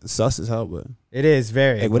money. It's sus as hell, but it is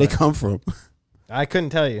very. Hey, where they come from? I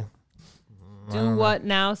couldn't tell you. Do what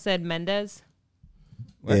now? Said Mendez.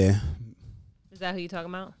 What? Yeah. Is that who you talking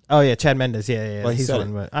about? Oh yeah, Chad Mendez. Yeah. Well, he's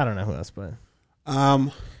one, but I don't know who else. But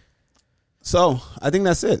so I think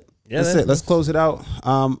that's it. Yeah, that's it. Let's close it out.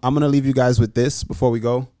 I'm gonna leave you guys with this before we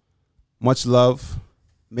go. Much love.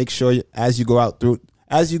 Make sure as you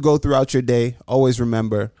go throughout your day, always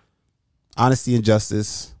remember honesty and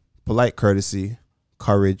justice, polite courtesy,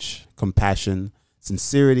 courage, compassion,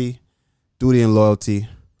 sincerity, duty and loyalty,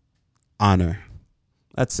 honor.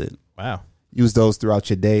 That's it. Wow. Use those throughout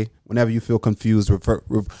your day. Whenever you feel confused,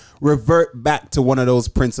 revert back to one of those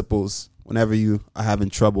principles. Whenever you are having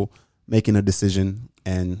trouble making a decision,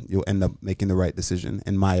 and you'll end up making the right decision,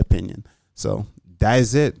 in my opinion. So that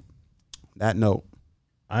is it. That note.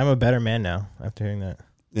 I'm a better man now after hearing that.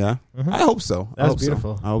 Yeah, I hope so. That was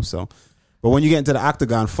beautiful. I hope so. But when you get into the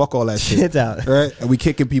octagon, fuck all that shit. Shit's out. Right? And we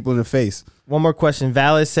kicking people in the face. One more question.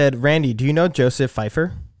 Valis said, Randy, do you know Joseph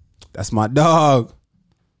Pfeiffer? That's my dog.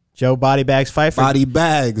 Joe Body Bags Pfeiffer. Body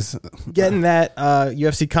Bags. Getting that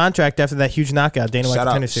UFC contract after that huge knockout. Dana White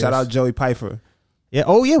Contender Series. Shout out Joey Pfeiffer. Yeah.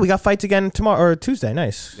 Oh, yeah. We got fights again tomorrow or Tuesday.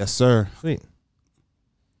 Nice. Yes, sir. Sweet.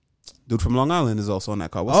 Dude from Long Island is also on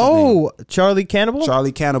that card. What's his name? Charlie Cannibal?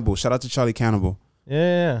 Charlie Cannibal. Shout out to Charlie Cannibal.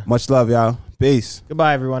 Yeah. Much love, y'all. Peace.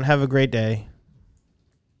 Goodbye, everyone. Have a great day.